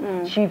placed.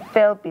 She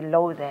fell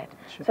below that.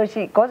 So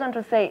she goes on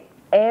to say,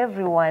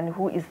 everyone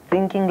who is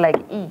thinking like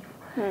Eve,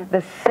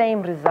 the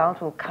same result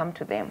will come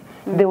to them.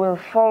 They will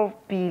fall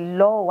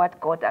below what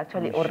God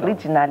actually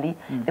originally,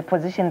 the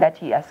position that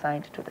He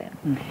assigned to them.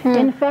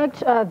 In fact,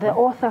 the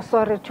author,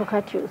 sorry to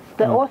cut you,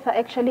 the author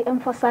actually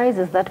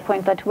emphasizes that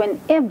point, that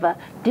whenever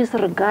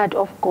disregard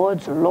of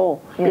God's law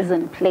is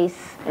in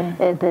place,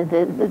 it's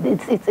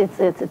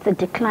a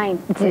decline.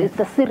 It's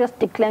a serious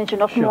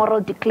declension of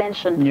moral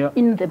declension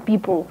in the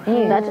people.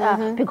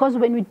 That because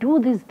when we do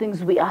these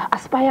things, we are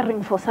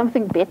aspiring for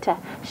something better.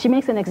 She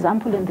makes an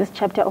example in this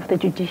chapter of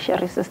the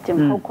judiciary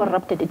system, how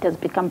corrupted it has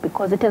become,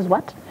 because it has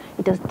what?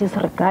 It has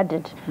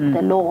disregarded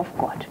the law of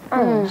God.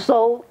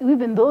 So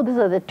even though these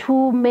are the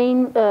two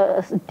main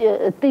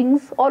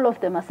things, all of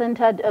them are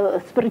centered,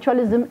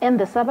 spiritualism and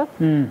the Sabbath,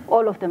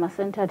 all of them are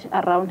centered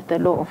around the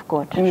law of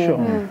God.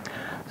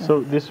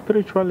 So the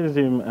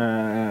spiritualism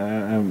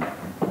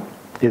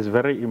is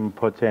very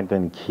important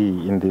and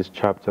key in this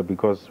chapter,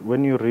 because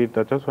when you read,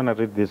 I just want to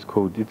read this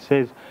quote. It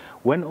says,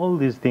 when all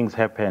these things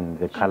happen,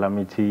 the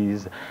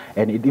calamities,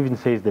 and it even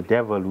says the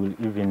devil will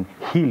even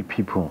heal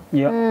people.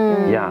 He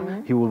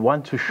will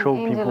want to show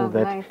people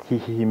that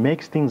he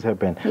makes things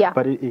happen.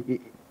 But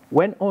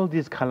when all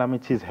these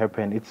calamities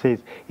happen, it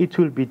says it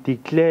will be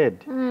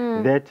declared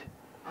that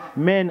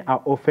men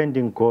are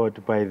offending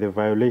God by the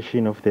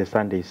violation of the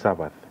Sunday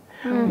Sabbath.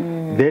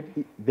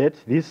 That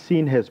this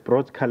sin has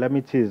brought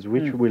calamities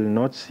which will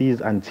not cease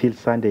until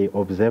Sunday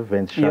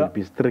observance shall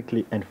be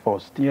strictly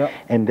enforced.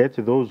 And that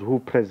those who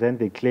present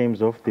the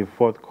claims of the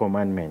fourth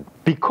commandment,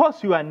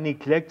 because you are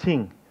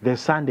neglecting the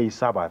Sunday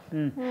Sabbath,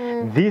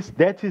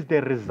 that is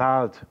the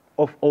result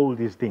of all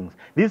these things.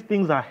 These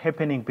things are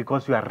happening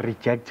because you are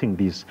rejecting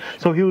this.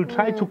 So he will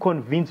try to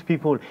convince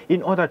people,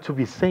 in order to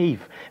be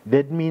safe,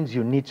 that means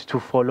you need to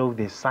follow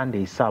the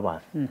Sunday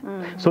Sabbath.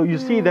 So you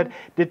see that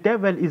the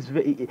devil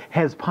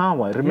has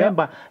power.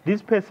 Remember,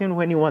 this person,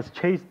 when he was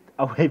chased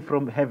away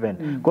from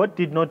heaven, God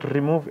did not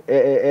remove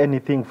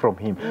anything from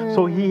him.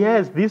 So he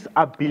has this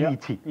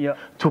ability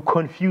to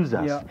confuse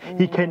us.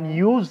 He can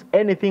use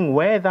anything,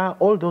 weather,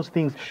 all those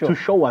things to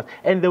show us.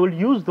 And they will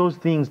use those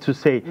things to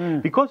say,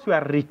 because we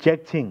are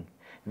rejecting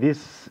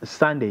this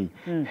Sunday,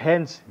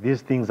 hence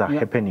these things are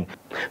happening.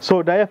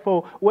 So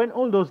therefore, when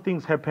all those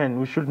things happen,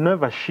 we should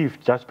never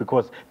shift just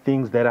because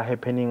things that are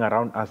happening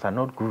around us are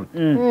not good.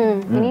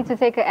 We need to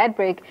take an ad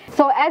break.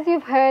 So as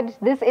you've heard,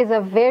 this is a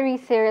very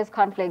serious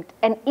conflict,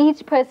 and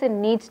each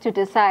person needs to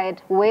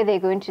decide where they're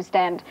going to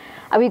stand.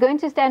 Are we going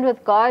to stand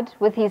with God,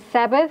 with his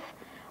Sabbath,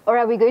 or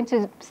are we going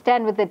to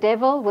stand with the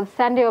devil, with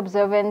Sunday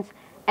observance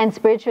and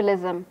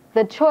spiritualism?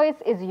 The choice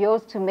is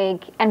yours to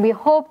make, and we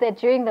hope that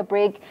during the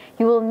break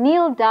you will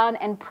kneel down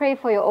and pray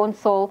for your own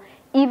soul,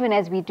 even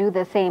as we do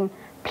the same.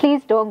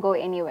 Please don't go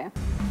anywhere.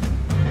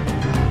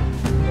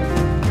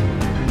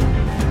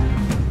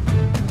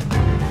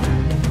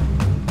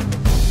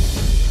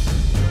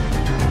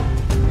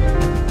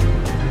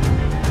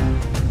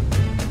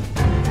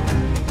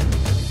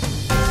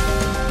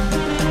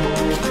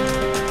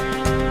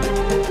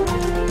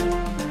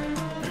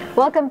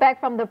 Welcome back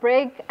from the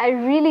break. I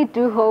really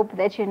do hope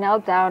that you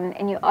knelt down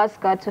and you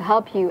asked God to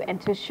help you and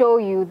to show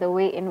you the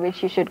way in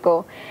which you should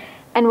go.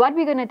 And what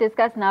we're going to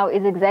discuss now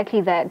is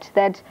exactly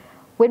that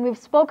when we've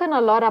spoken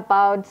a lot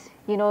about,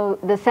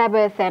 the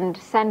Sabbath and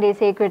Sunday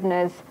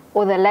sacredness,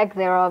 or the lack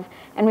thereof,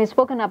 and we've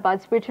spoken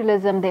about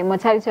spiritualism, the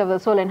immortality of the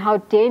soul, and how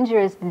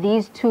dangerous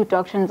these two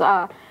doctrines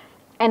are,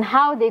 and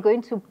how they're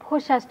going to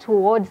push us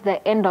towards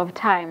the end of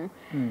time.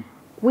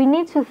 We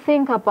need to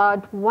think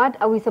about,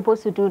 what are we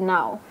supposed to do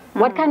now?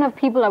 What kind of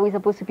people are we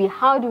supposed to be?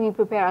 How do we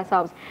prepare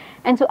ourselves?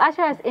 And to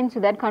usher us into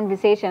that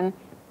conversation,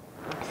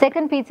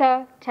 2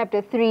 Peter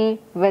chapter 3,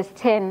 verse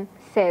 10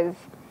 says,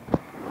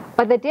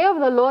 "But the day of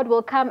the Lord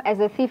will come as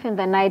a thief in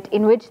the night,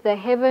 in which the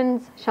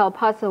heavens shall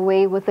pass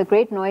away with a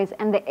great noise,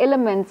 and the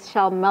elements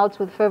shall melt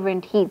with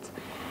fervent heat.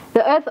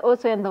 The earth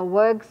also and the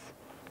works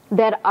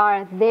that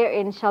are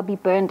therein shall be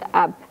burned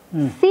up.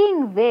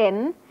 Seeing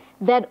then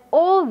that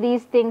all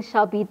these things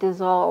shall be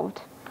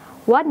dissolved,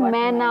 what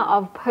manner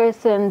of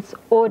persons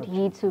ought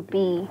ye to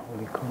be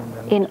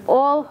in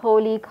all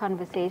holy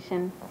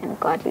conversation and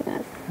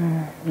godliness?"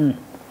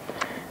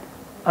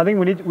 I think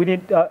we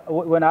need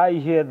when I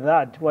hear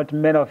that, what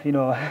manner of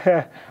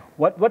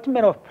what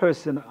manner of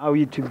person are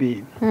we to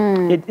be?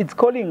 It's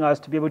calling us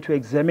to be able to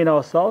examine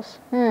ourselves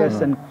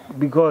first, and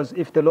because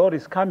if the Lord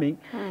is coming,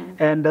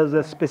 and there's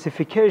a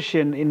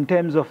specification in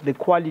terms of the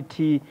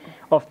quality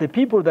of the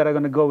people that are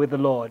going to go with the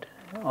Lord.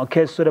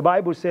 Okay, so the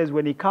Bible says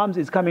when he comes,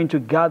 he's coming to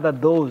gather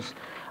those.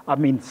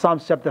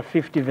 Psalms chapter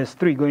 50, verse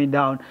 3 going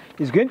down,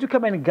 he's going to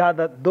come and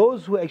gather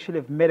those who actually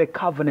have made a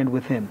covenant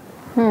with him.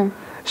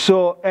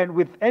 So, and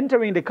with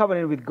entering the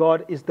covenant with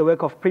God is the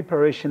work of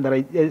preparation that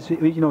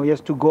he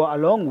has to go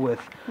along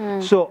with.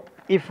 So,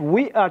 if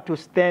we are to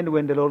stand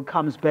when the Lord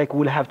comes back,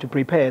 we'll have to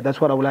prepare. That's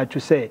what I would like to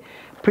say.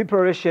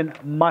 Preparation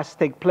must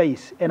take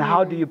place. And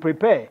how do you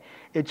prepare?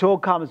 It all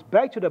comes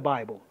back to the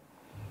Bible.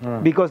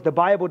 Because the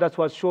Bible, that's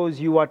what shows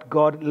you what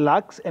God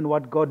likes and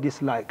what God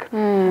dislikes.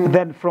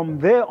 Then from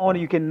there on,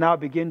 you can now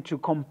begin to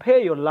compare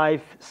your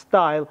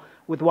lifestyle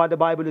with what the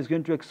Bible is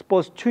going to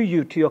expose to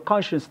you, to your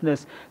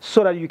consciousness,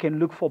 so that you can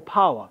look for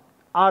power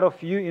out of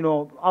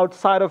you,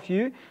 outside of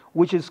you,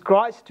 which is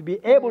Christ, to be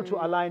able to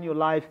align your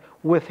life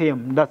with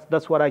him.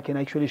 That's what I can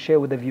actually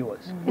share with the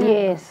viewers.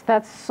 Yes,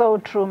 that's so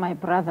true, my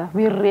brother.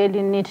 We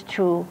really need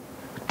to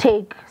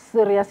take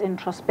serious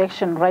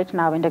introspection right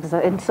now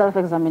and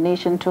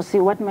self-examination to see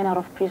what manner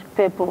of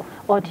people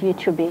ought you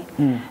to be.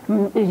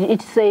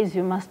 It says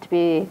you must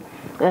be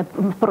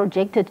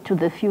projected to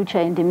the future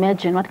and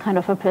imagine what kind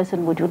of a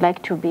person would you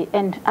like to be.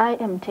 And I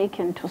am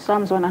taken to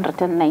Psalms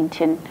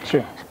 119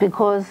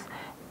 because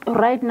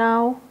right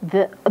now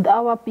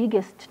our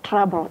biggest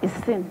trouble is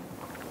sin.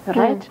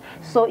 Right?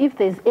 So if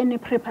there's any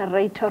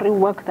preparatory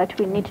work that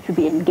we need to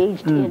be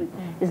engaged in,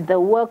 is the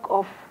work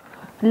of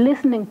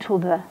listening to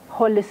the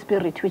Holy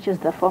Spirit, which is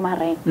the former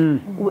rain,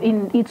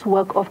 in its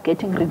work of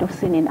getting rid of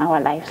sin in our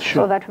lives,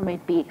 so that we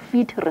might be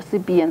fit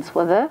recipients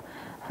for the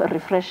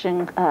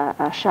refreshing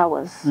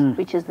showers,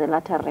 which is the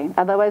latter rain.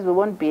 Otherwise, we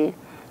won't be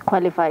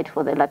qualified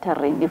for the latter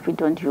rain if we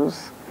don't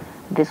use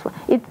this one.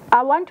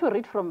 I want to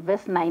read from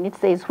verse 9. It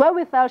says,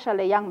 "Wherewithal shall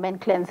a young man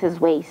cleanse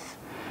his ways?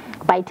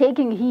 By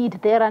taking heed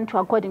thereunto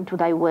according to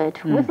thy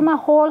word. With my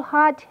whole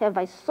heart have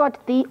I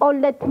sought thee, O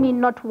let me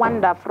not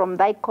wander from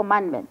thy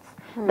commandments.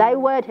 Thy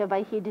word have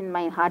I hid in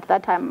my heart,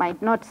 that I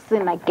might not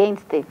sin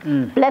against thee.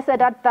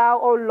 Blessed art thou,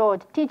 O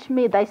Lord, teach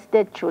me thy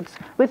statutes.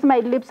 With my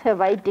lips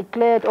have I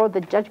declared all the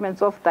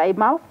judgments of thy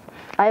mouth.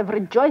 I have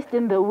rejoiced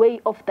in the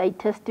way of thy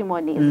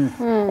testimonies,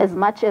 as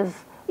much as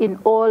in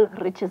all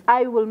riches.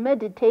 I will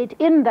meditate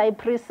in thy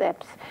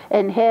precepts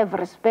and have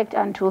respect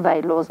unto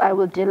thy laws. I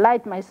will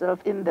delight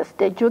myself in the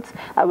statutes.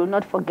 I will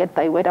not forget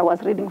thy word. I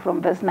was reading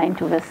from verse 9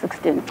 to verse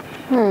 16.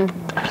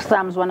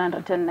 Psalms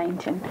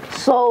 119.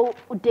 So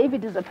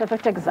David is a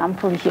perfect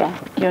example here,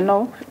 you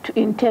know,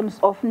 in terms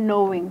of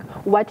knowing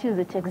what is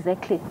it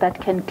exactly that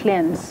can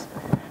cleanse.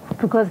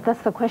 Because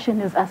that's the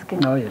question he's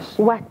asking. Oh, yes.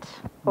 What?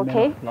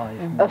 Okay?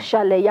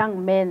 Shall a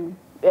young man,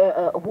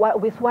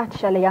 with what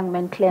shall a young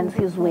man cleanse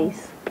his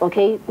ways?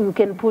 Okay? You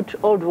can put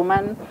old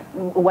woman,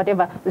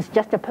 whatever. It's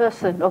just a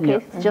person, okay?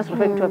 It's just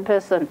referring to a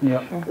person.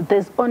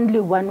 There's only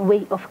one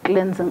way of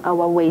cleansing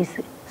our ways,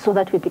 so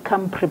that we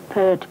become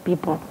prepared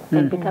people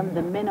and become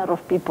the manner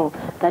of people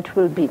that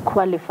will be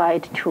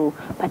qualified to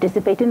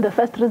participate in the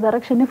first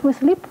resurrection if we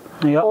sleep,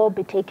 or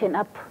be taken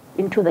up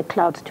into the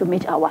clouds to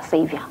meet our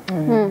Savior.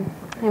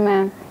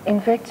 Amen.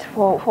 In fact,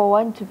 for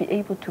one to be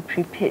able to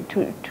prepare,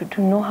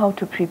 to know how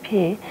to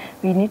prepare,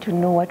 we need to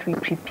know what we're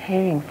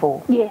preparing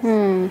for. Yes.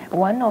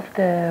 One of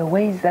the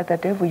ways that the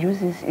devil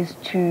uses is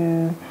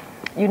to,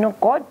 you know,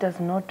 God does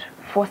not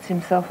force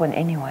himself on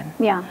anyone.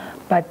 Yeah.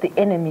 But the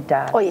enemy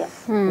does. Oh,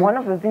 yes. One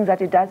of the things that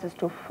he does is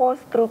to force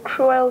through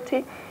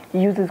cruelty. He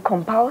uses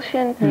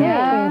compulsion to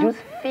induce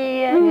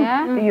fear,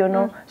 you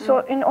know. So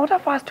in order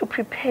for us to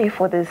prepare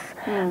for this,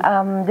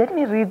 let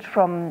me read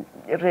from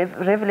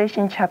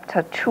Revelation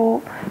chapter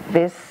 2,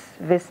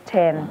 verse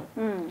 10.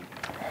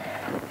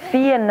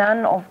 Fear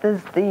none of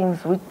these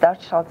things which thou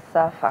shalt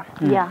suffer.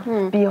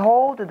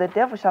 Behold, the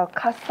devil shall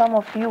cast some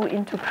of you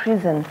into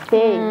prison,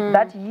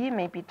 that ye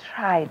may be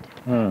tried.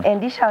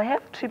 And ye shall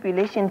have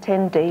tribulation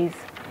 10 days.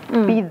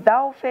 Be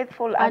thou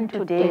faithful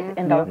unto death,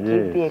 and I'll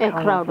give thee a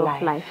crown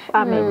of life.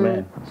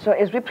 Amen. So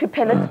as we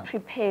prepare, let's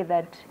prepare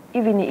that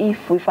even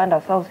if we find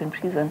ourselves in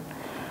prison,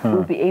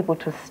 we'll be able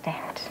to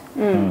stand.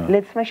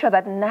 Let's make sure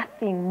that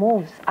nothing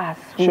moves us.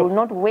 We will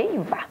not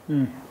waver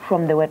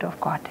from the word of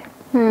God.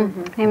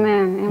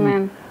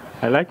 Amen.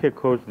 I like a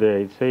quote there.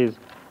 It says,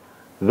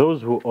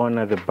 those who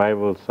honor the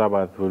Bible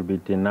Sabbath will be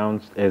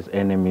denounced as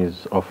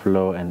enemies of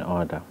law and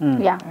order,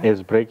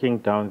 as breaking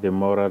down the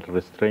moral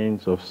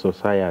restraints of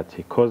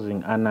society,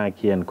 causing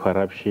anarchy and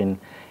corruption,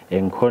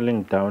 and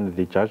calling down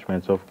the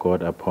judgments of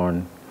God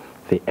upon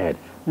the earth.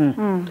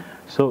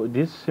 So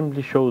this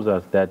simply shows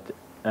us that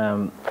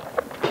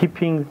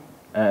keeping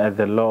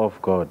the law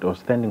of God or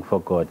standing for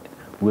God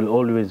will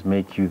always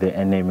make you the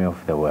enemy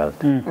of the world.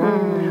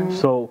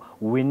 So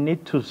we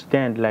need to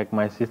stand, like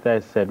my sister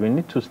has said, we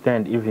need to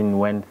stand even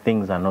when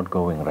things are not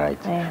going right.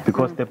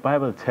 Because the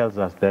Bible tells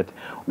us that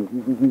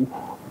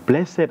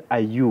blessed are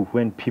you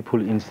when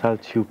people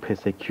insult you,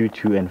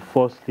 persecute you, and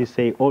falsely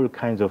say all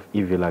kinds of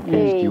evil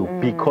against you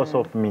because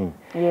of me.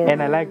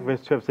 And I like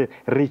verse 12 says,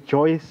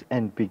 rejoice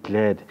and be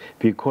glad,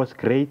 because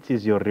great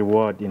is your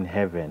reward in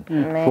heaven.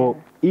 For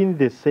in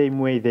the same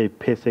way they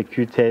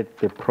persecuted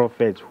the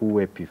prophets who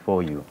were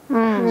before you.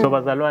 So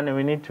Bazalwane,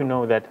 we need to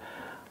know that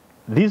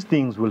these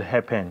things will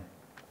happen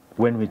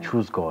when we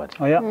choose God.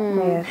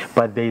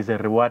 But there is a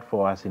reward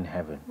for us in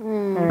heaven.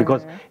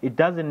 Because it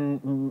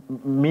doesn't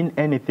mean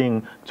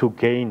anything to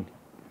gain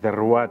the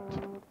reward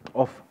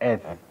of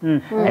earth,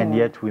 and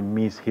yet we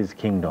miss his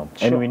kingdom.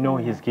 And we know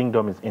his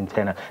kingdom is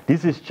eternal.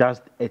 This is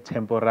just a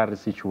temporary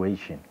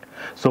situation.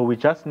 So we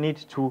just need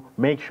to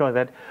make sure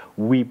that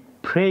we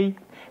pray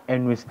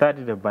and we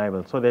study the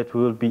Bible so that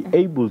we will be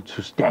able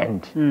to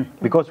stand.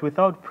 Because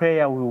without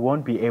prayer, we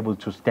won't be able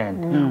to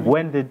stand.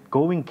 When the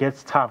going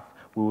gets tough,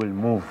 we will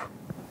move.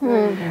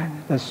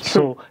 That's true.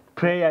 So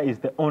prayer is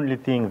the only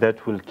thing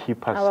that will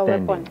keep us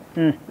standing.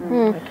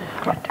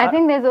 I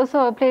think there's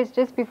also a place,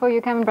 just before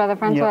you come, Brother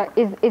Francois,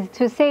 is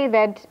to say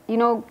that, you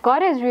know,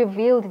 God has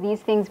revealed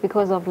these things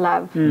because of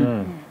love.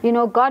 You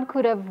know, God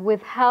could have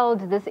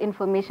withheld this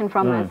information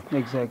from us.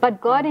 But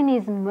God, in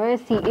his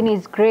mercy, in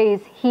his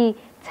grace, he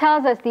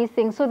tells us these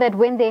things so that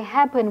when they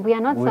happen, we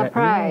are not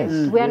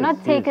surprised. We are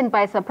not taken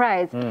by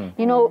surprise.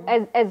 You know,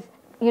 as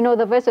you know,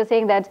 the verse was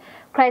saying that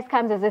Christ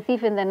comes as a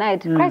thief in the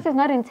night. Christ is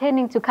not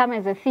intending to come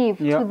as a thief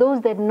to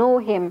those that know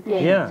him.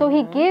 So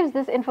he gives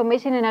this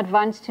information in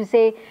advance to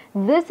say,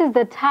 this is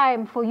the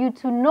time for you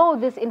to know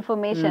this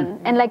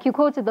information. And like you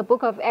quoted the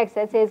book of Acts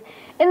that says,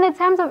 in the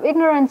times of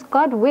ignorance,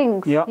 God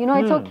winks. You know,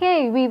 it's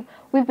okay.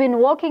 We've been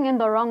walking in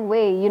the wrong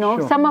way. You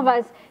know, some of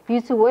us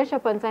used to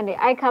worship on Sunday.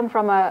 I come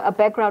from a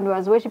background where I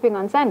was worshiping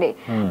on Sunday.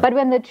 But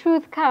when the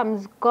truth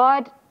comes,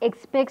 God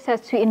expects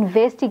us to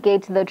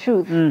investigate the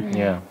truth.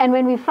 And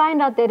when we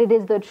find out that it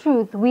is the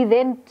truth, we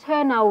then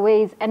turn our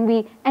ways and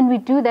we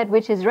do that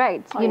which is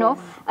right. You know,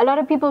 a lot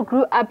of people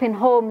grew up in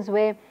homes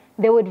where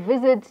they would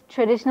visit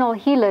traditional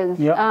healers,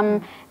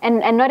 and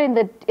not in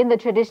the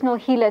traditional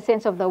healer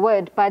sense of the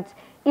word, but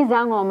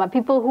izangoma,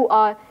 people who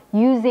are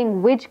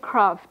using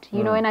witchcraft,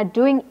 you know, and are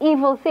doing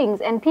evil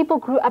things. And people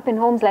grew up in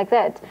homes like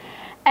that.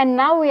 And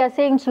now we are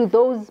saying to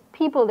those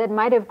people that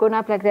might have grown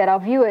up like that, our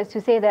viewers,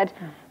 to say that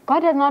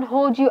God does not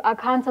hold you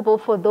accountable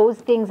for those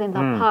things in the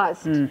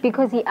past,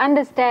 because he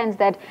understands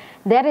that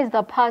that is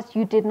the past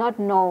you did not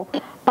know.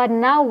 But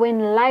now when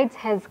light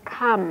has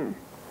come,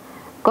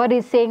 God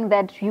is saying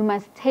that you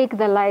must take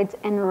the light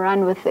and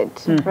run with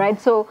it, right?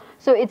 So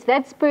it's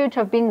that spirit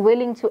of being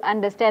willing to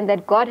understand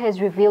that God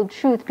has revealed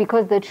truth,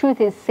 because the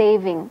truth is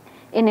saving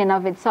in and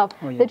of itself.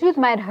 Oh, yes. The truth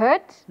might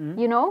hurt,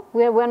 you know.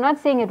 We're not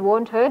saying it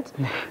won't hurt.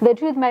 The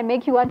truth might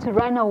make you want to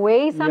run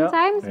away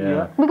sometimes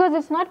because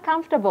it's not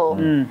comfortable.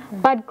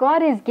 But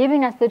God is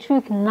giving us the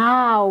truth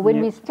now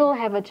when we still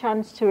have a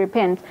chance to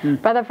repent.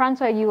 Brother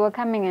Francois, you were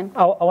coming in.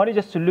 I wanted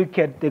just to look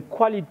at the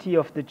quality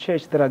of the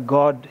church that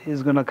God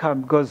is going to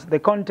come, because the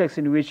context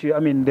in which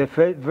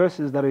the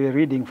verses that we're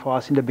reading for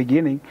us in the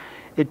beginning,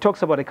 it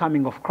talks about the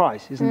coming of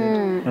Christ, isn't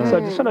it? So I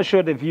just want to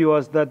show the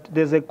viewers that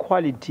there's a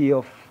quality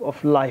of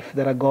life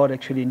that God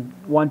actually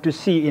want to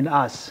see in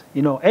us.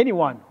 You know,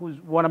 anyone who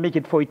want to make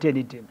it for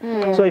eternity.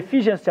 So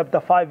Ephesians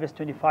chapter 5, verse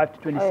 25 to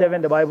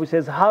 27, the Bible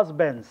says,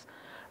 husbands,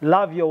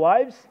 love your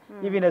wives,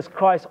 even as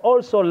Christ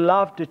also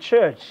loved the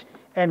church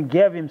and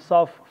gave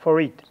himself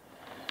for it,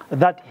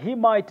 that he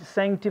might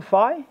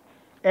sanctify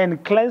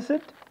and cleanse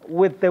it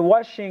with the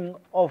washing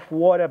of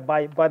water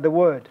by the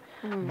word,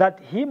 that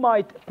he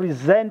might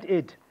present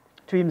it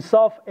to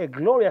himself a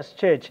glorious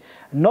church,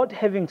 not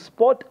having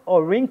spot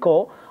or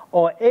wrinkle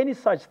or any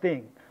such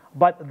thing,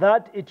 but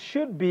that it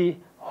should be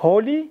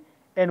holy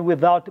and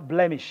without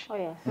blemish. Oh,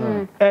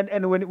 yes.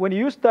 And when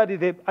you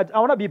study I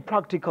want to be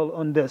practical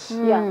on this.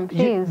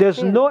 Please,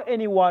 There's no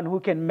anyone who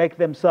can make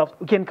themselves,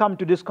 who can come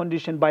to this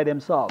condition by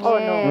themselves. Oh,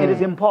 no. It is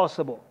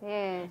impossible.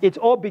 Yes. It's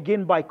all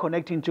begin by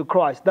connecting to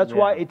Christ. That's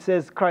why it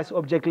says, Christ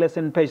Object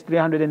Lesson, page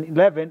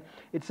 311,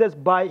 it says,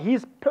 by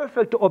his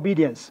perfect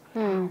obedience,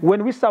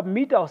 when we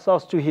submit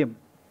ourselves to him,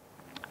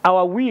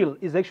 our will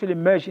is actually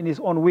merged in his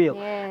own will.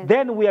 Yes.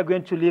 Then we are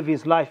going to live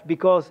his life,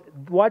 because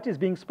what is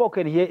being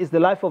spoken here is the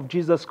life of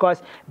Jesus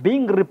Christ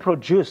being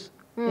reproduced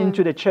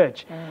into the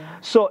church.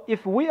 So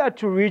if we are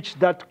to reach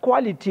that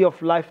quality of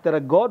life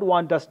that God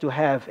wants us to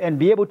have and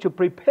be able to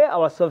prepare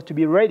ourselves to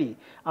be ready,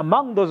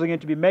 among those who are going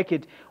to be make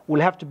it,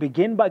 we'll have to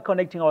begin by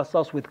connecting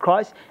ourselves with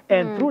Christ,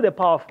 and through the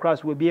power of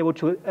Christ we'll be able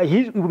to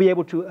he will be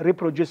able to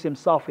reproduce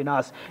himself in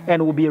us,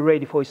 and we'll be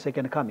ready for his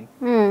second coming.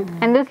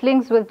 And this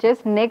links with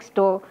just next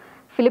door,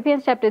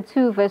 Philippians chapter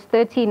 2, verse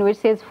 13, which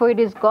says, for it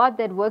is God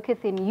that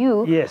worketh in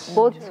you,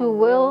 both to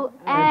will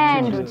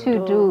and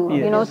to do.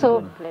 Yes. You know,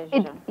 so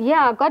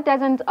God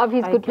doesn't, of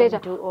his good pleasure,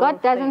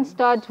 God doesn't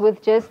start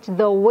with just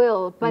the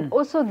will, but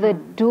also the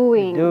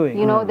doing.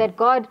 You know, that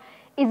God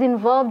is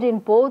involved in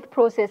both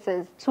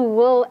processes, to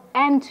will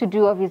and to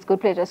do of his good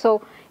pleasure.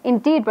 So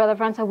indeed, Brother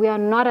Francois, we are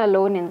not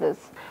alone in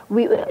this.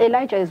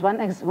 Elijah is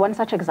one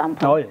such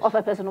example of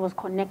a person who was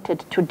connected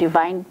to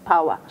divine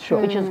power,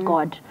 which is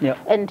God.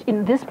 And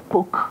in this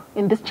book,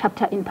 in this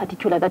chapter in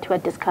particular that we are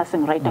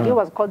discussing right now, he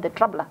was called the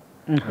troubler,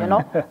 you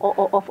know,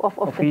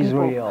 of the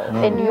Israel.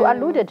 people. And you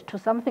alluded to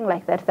something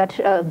like that, that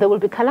there will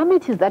be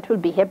calamities that will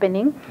be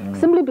happening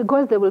simply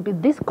because there will be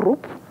this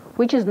group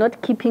which is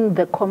not keeping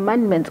the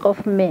commandments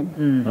of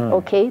men,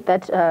 okay,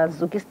 that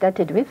Zuki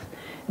started with,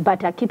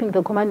 but are keeping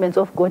the commandments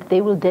of God.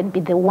 They will then be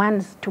the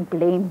ones to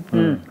blame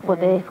for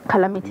the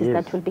calamities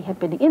that will be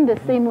happening, in the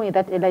same way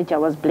that Elijah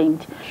was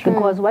blamed.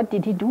 Because what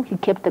did he do? He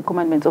kept the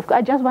commandments of God.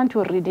 I just want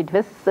to read it,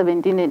 verse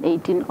 17 and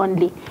 18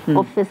 only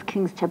of 1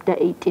 Kings chapter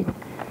 18.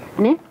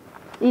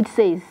 It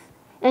says,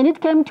 and it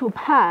came to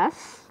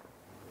pass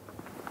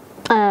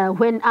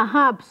when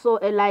Ahab saw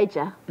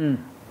Elijah,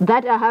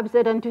 that Ahab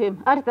said unto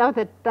him, art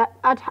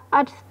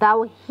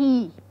thou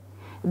he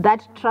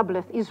that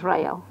troubleth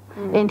Israel?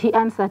 And he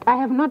answered, I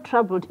have not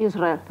troubled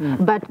Israel,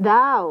 but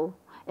thou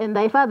and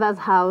thy father's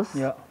house,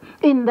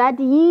 in that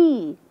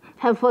ye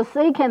have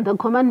forsaken the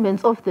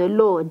commandments of the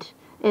Lord,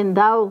 and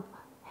thou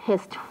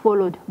hast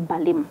followed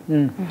Baalim.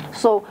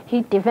 So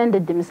he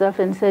defended himself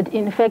and said,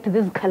 in fact,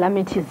 these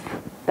calamities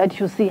that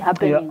you see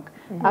happening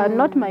are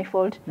not my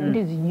fault. It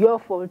is your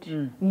fault.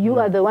 You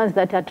are the ones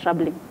that are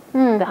troubling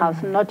the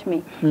house, not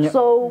me.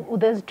 So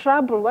there's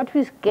trouble. What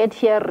we get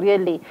here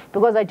really,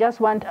 because I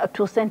just want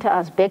to center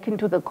us back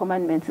into the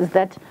commandments, is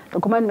that the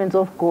commandments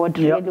of God,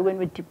 really, when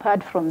we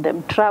depart from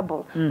them,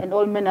 trouble and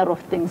all manner of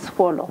things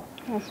follow.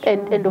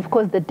 And of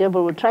course the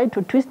devil will try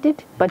to twist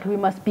it, but we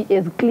must be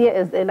as clear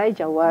as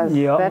Elijah was,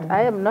 that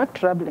I am not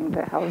troubling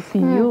the house,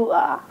 you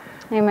are.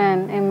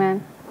 Amen,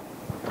 amen.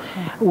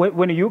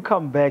 When you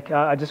come back,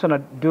 I just want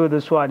to do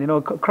this one. You know,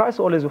 Christ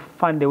always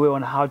find a way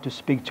on how to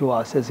speak to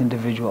us as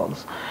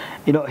individuals.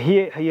 You know,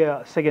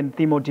 here, 2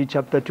 Timothy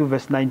chapter 2,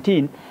 verse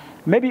 19,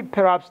 maybe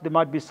perhaps there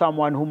might be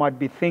someone who might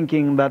be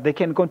thinking that they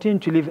can continue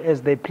to live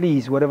as they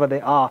please, whatever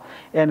they are,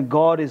 and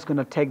God is going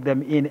to take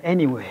them in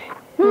anyway.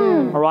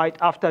 All right,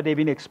 after they've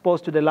been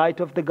exposed to the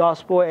light of the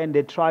gospel, and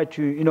they try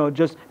to, you know,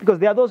 just because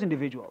they are those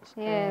individuals.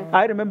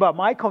 I remember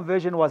my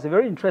conversion was a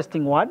very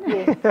interesting one.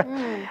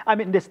 I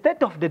mean, the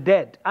state of the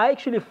dead, I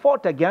actually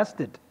fought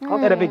against it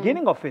at the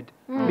beginning of it.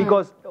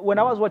 Because when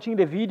I was watching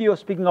the video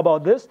speaking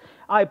about this,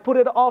 I put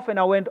it off and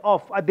I went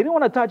off. I didn't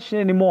want to touch it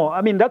anymore.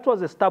 I mean, that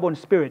was a stubborn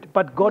spirit,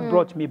 but God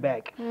brought me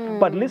back.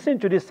 But listen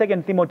to this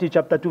 2 Timothy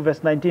chapter 2,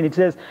 verse 19. It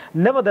says,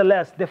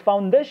 nevertheless, the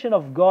foundation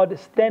of God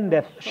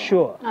standeth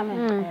sure.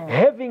 Amen.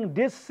 Having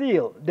this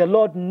seal, the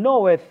Lord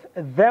knoweth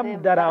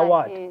them that are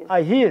what?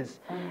 Are his.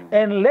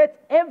 And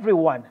let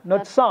everyone,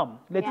 not some,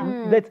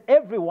 let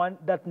everyone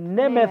that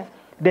nameth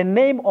the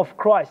name of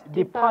Christ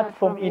depart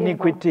from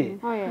iniquity.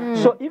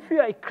 So if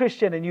you are a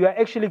Christian and you are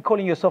actually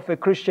calling yourself a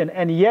Christian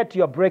and yet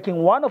you are breaking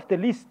one of the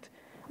least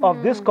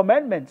of these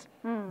commandments,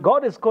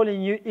 God is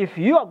calling you, if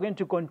you are going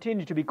to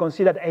continue to be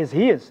considered as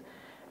his,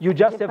 you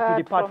just have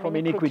to depart from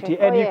iniquity.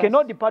 And you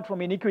cannot depart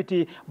from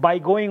iniquity by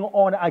going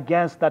on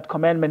against that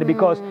commandment,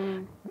 because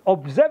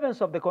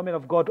observance of the command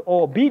of God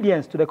or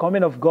obedience to the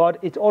command of God,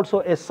 it's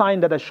also a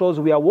sign that shows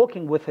we are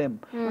walking with him,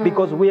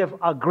 because we have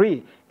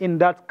agreed in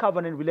that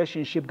covenant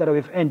relationship that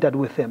we've entered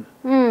with him.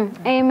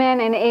 Amen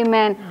and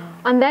amen.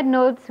 On that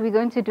note, we're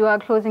going to do our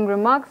closing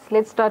remarks.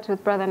 Let's start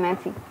with Brother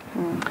Nancy.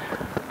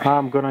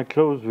 I'm going to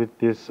close with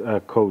this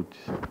quote.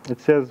 It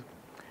says,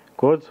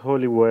 God's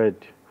holy word,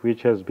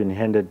 which has been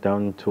handed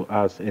down to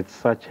us at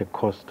such a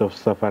cost of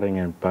suffering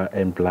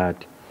and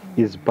blood,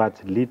 is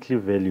but little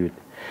valued.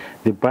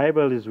 The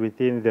Bible is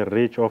within the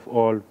reach of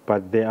all,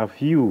 but there are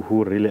few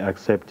who really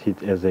accept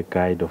it as a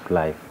guide of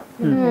life.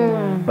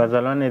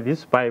 Bazalwane,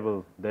 this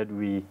Bible that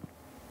we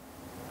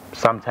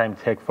sometimes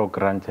take for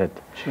granted.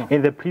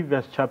 In the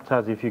previous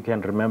chapters, if you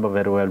can remember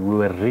very well, we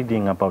were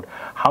reading about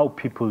how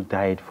people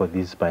died for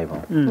this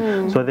Bible.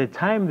 So the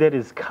time that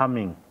is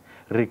coming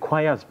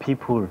requires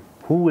people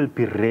who will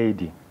be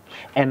ready.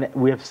 And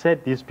we have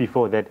said this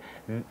before, that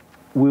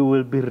we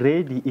will be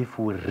ready if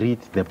we read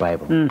the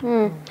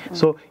Bible.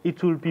 So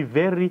it will be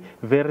very,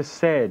 very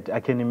sad,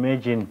 I can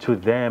imagine, to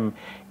them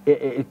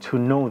to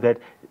know that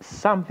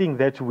something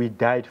that we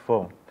died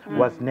for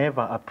was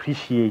never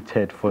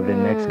appreciated for the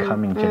next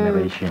coming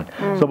generation.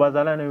 So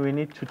Bazalwane, we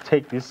need to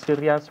take this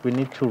serious. We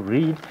need to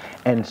read,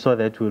 and so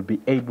that we'll be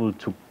able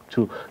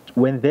to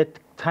when that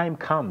time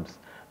comes,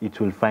 it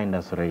will find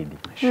us ready.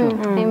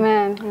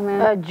 Amen.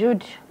 Amen.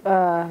 Jude,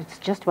 it's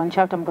just one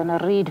chapter. I'm going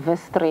to read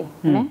verse 3.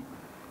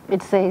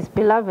 It says,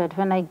 Beloved,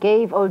 when I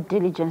gave all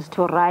diligence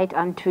to write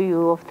unto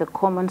you of the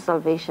common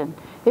salvation,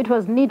 it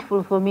was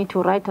needful for me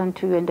to write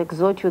unto you and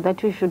exhort you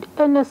that you should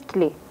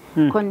earnestly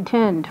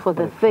contend for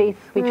the faith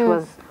which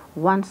was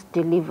once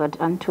delivered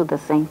unto the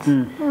saints.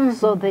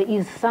 So there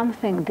is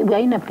something, we are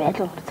in a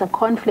battle, it's a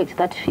conflict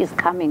that is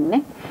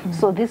coming.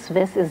 So this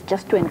verse is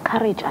just to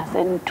encourage us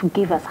and to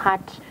give us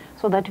heart,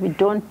 so that we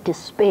don't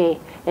despair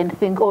and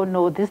think, oh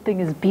no, this thing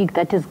is big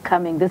that is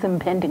coming, this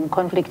impending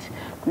conflict.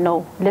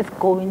 No, let's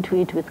go into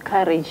it with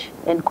courage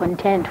and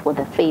contend for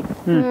the faith.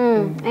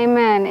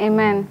 Amen.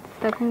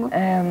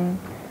 Amen.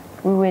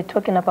 We were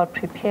talking about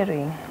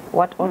preparing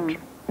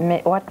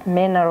what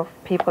manner of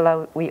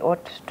people we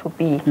ought to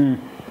be.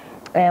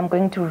 I am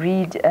going to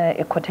read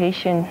a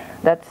quotation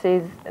that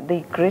says,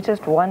 the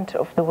greatest want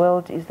of the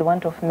world is the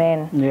want of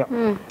men.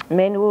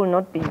 Men who will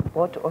not be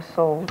bought or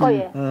sold.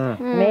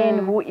 Men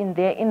who in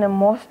their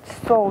innermost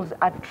souls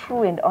are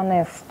true and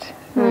honest.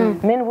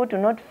 Men who do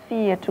not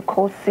fear to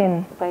call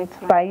sin by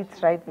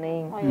its right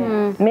name.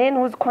 Men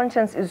whose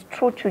conscience is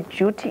true to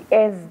duty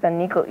as the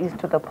nickel is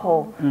to the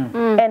pole.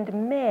 And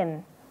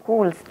men who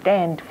will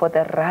stand for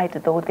the right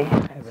though they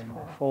have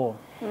fall.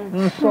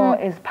 So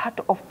as part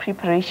of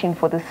preparation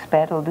for this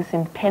battle, this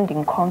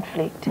impending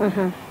conflict,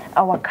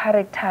 our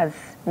characters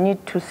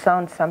need to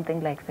sound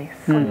something like this.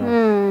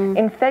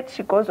 In fact,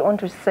 she goes on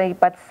to say,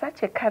 but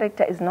such a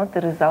character is not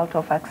the result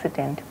of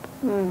accident.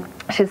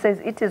 She says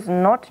it is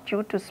not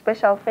due to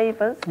special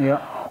favors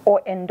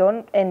or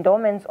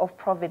endowments of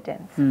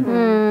providence.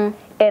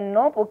 A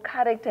noble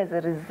character is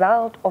a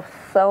result of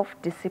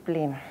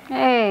self-discipline,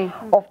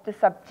 of the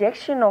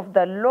subjection of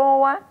the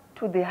lower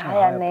to the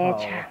higher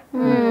nature,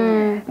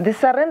 the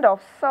surrender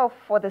of self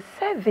for the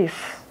service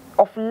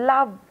of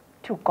love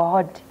to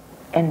God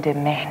and the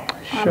man.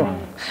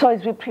 So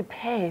as we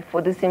prepare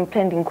for this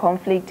impending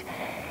conflict,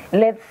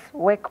 let's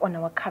work on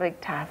our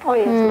characters.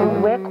 The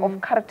work of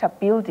character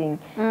building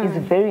is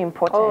very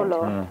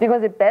important,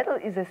 because the battle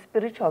is a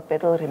spiritual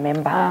battle,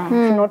 remember.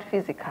 It's not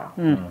physical.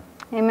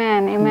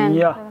 Amen.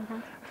 Amen.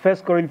 1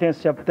 Corinthians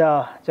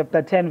chapter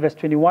 10, verse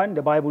 21,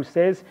 the Bible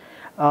says,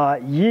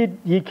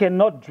 ye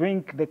cannot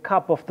drink the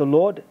cup of the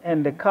Lord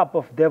and the cup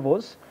of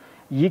devils.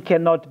 Ye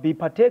cannot be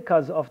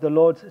partakers of the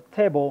Lord's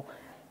table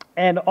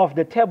and of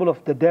the table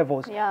of the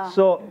devils.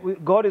 So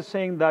God is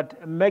saying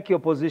that make your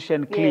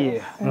position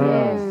clear.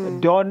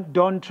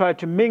 Don't try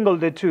to mingle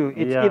the two.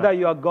 It's either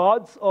you are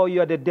gods or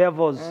you are the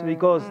devils,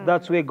 because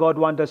that's where God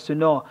wants us to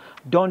know.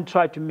 Don't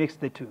try to mix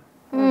the two.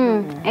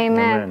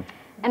 Amen.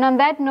 And on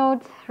that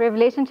note,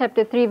 Revelation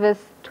chapter 3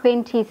 verse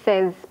 20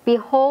 says,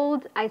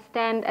 Behold, I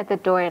stand at the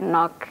door and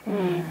knock.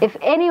 If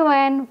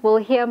anyone will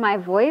hear my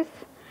voice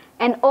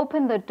and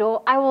open the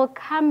door, I will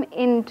come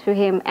into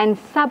him and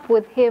sup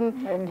with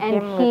him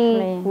and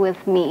he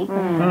with me.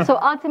 So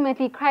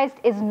ultimately, Christ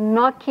is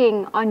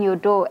knocking on your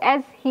door,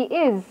 as he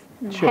is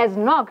has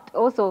knocked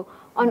also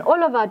on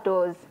all of our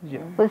doors.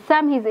 With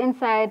some he's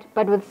inside,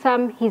 but with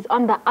some he's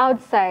on the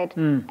outside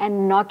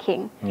and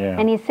knocking.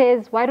 And he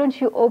says, why don't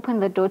you open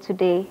the door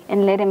today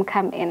and let him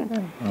come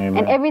in?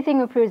 And everything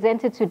we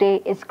presented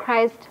today is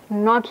Christ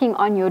knocking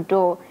on your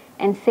door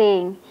and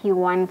saying he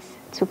wants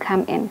to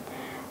come in.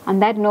 On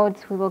that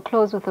note, we will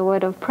close with a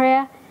word of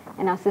prayer,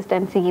 and our sister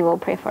Msigi will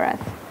pray for us.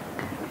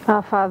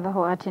 Our Father who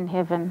art in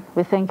heaven,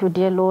 we thank you,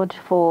 dear Lord,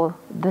 for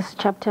this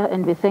chapter,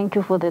 and we thank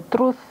you for the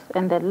truth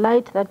and the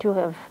light that you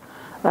have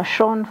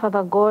shown,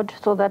 Father God,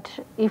 so that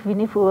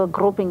even if we were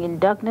groping in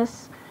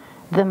darkness,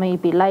 there may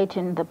be light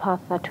in the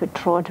path that we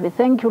trod. We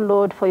thank you,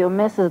 Lord, for your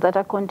mercies that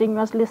are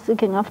continuously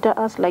seeking after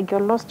us like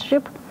your lost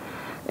sheep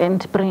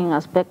and bringing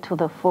us back to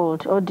the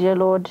fold. Oh, dear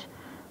Lord,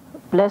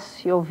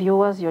 bless your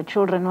viewers, your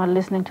children who are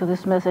listening to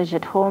this message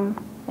at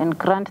home, and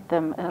grant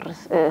them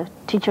a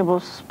teachable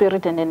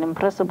spirit and an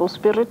impressible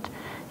spirit.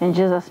 In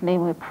Jesus'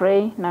 name we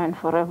pray, now and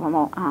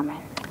forevermore.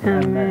 Amen.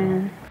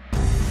 Amen.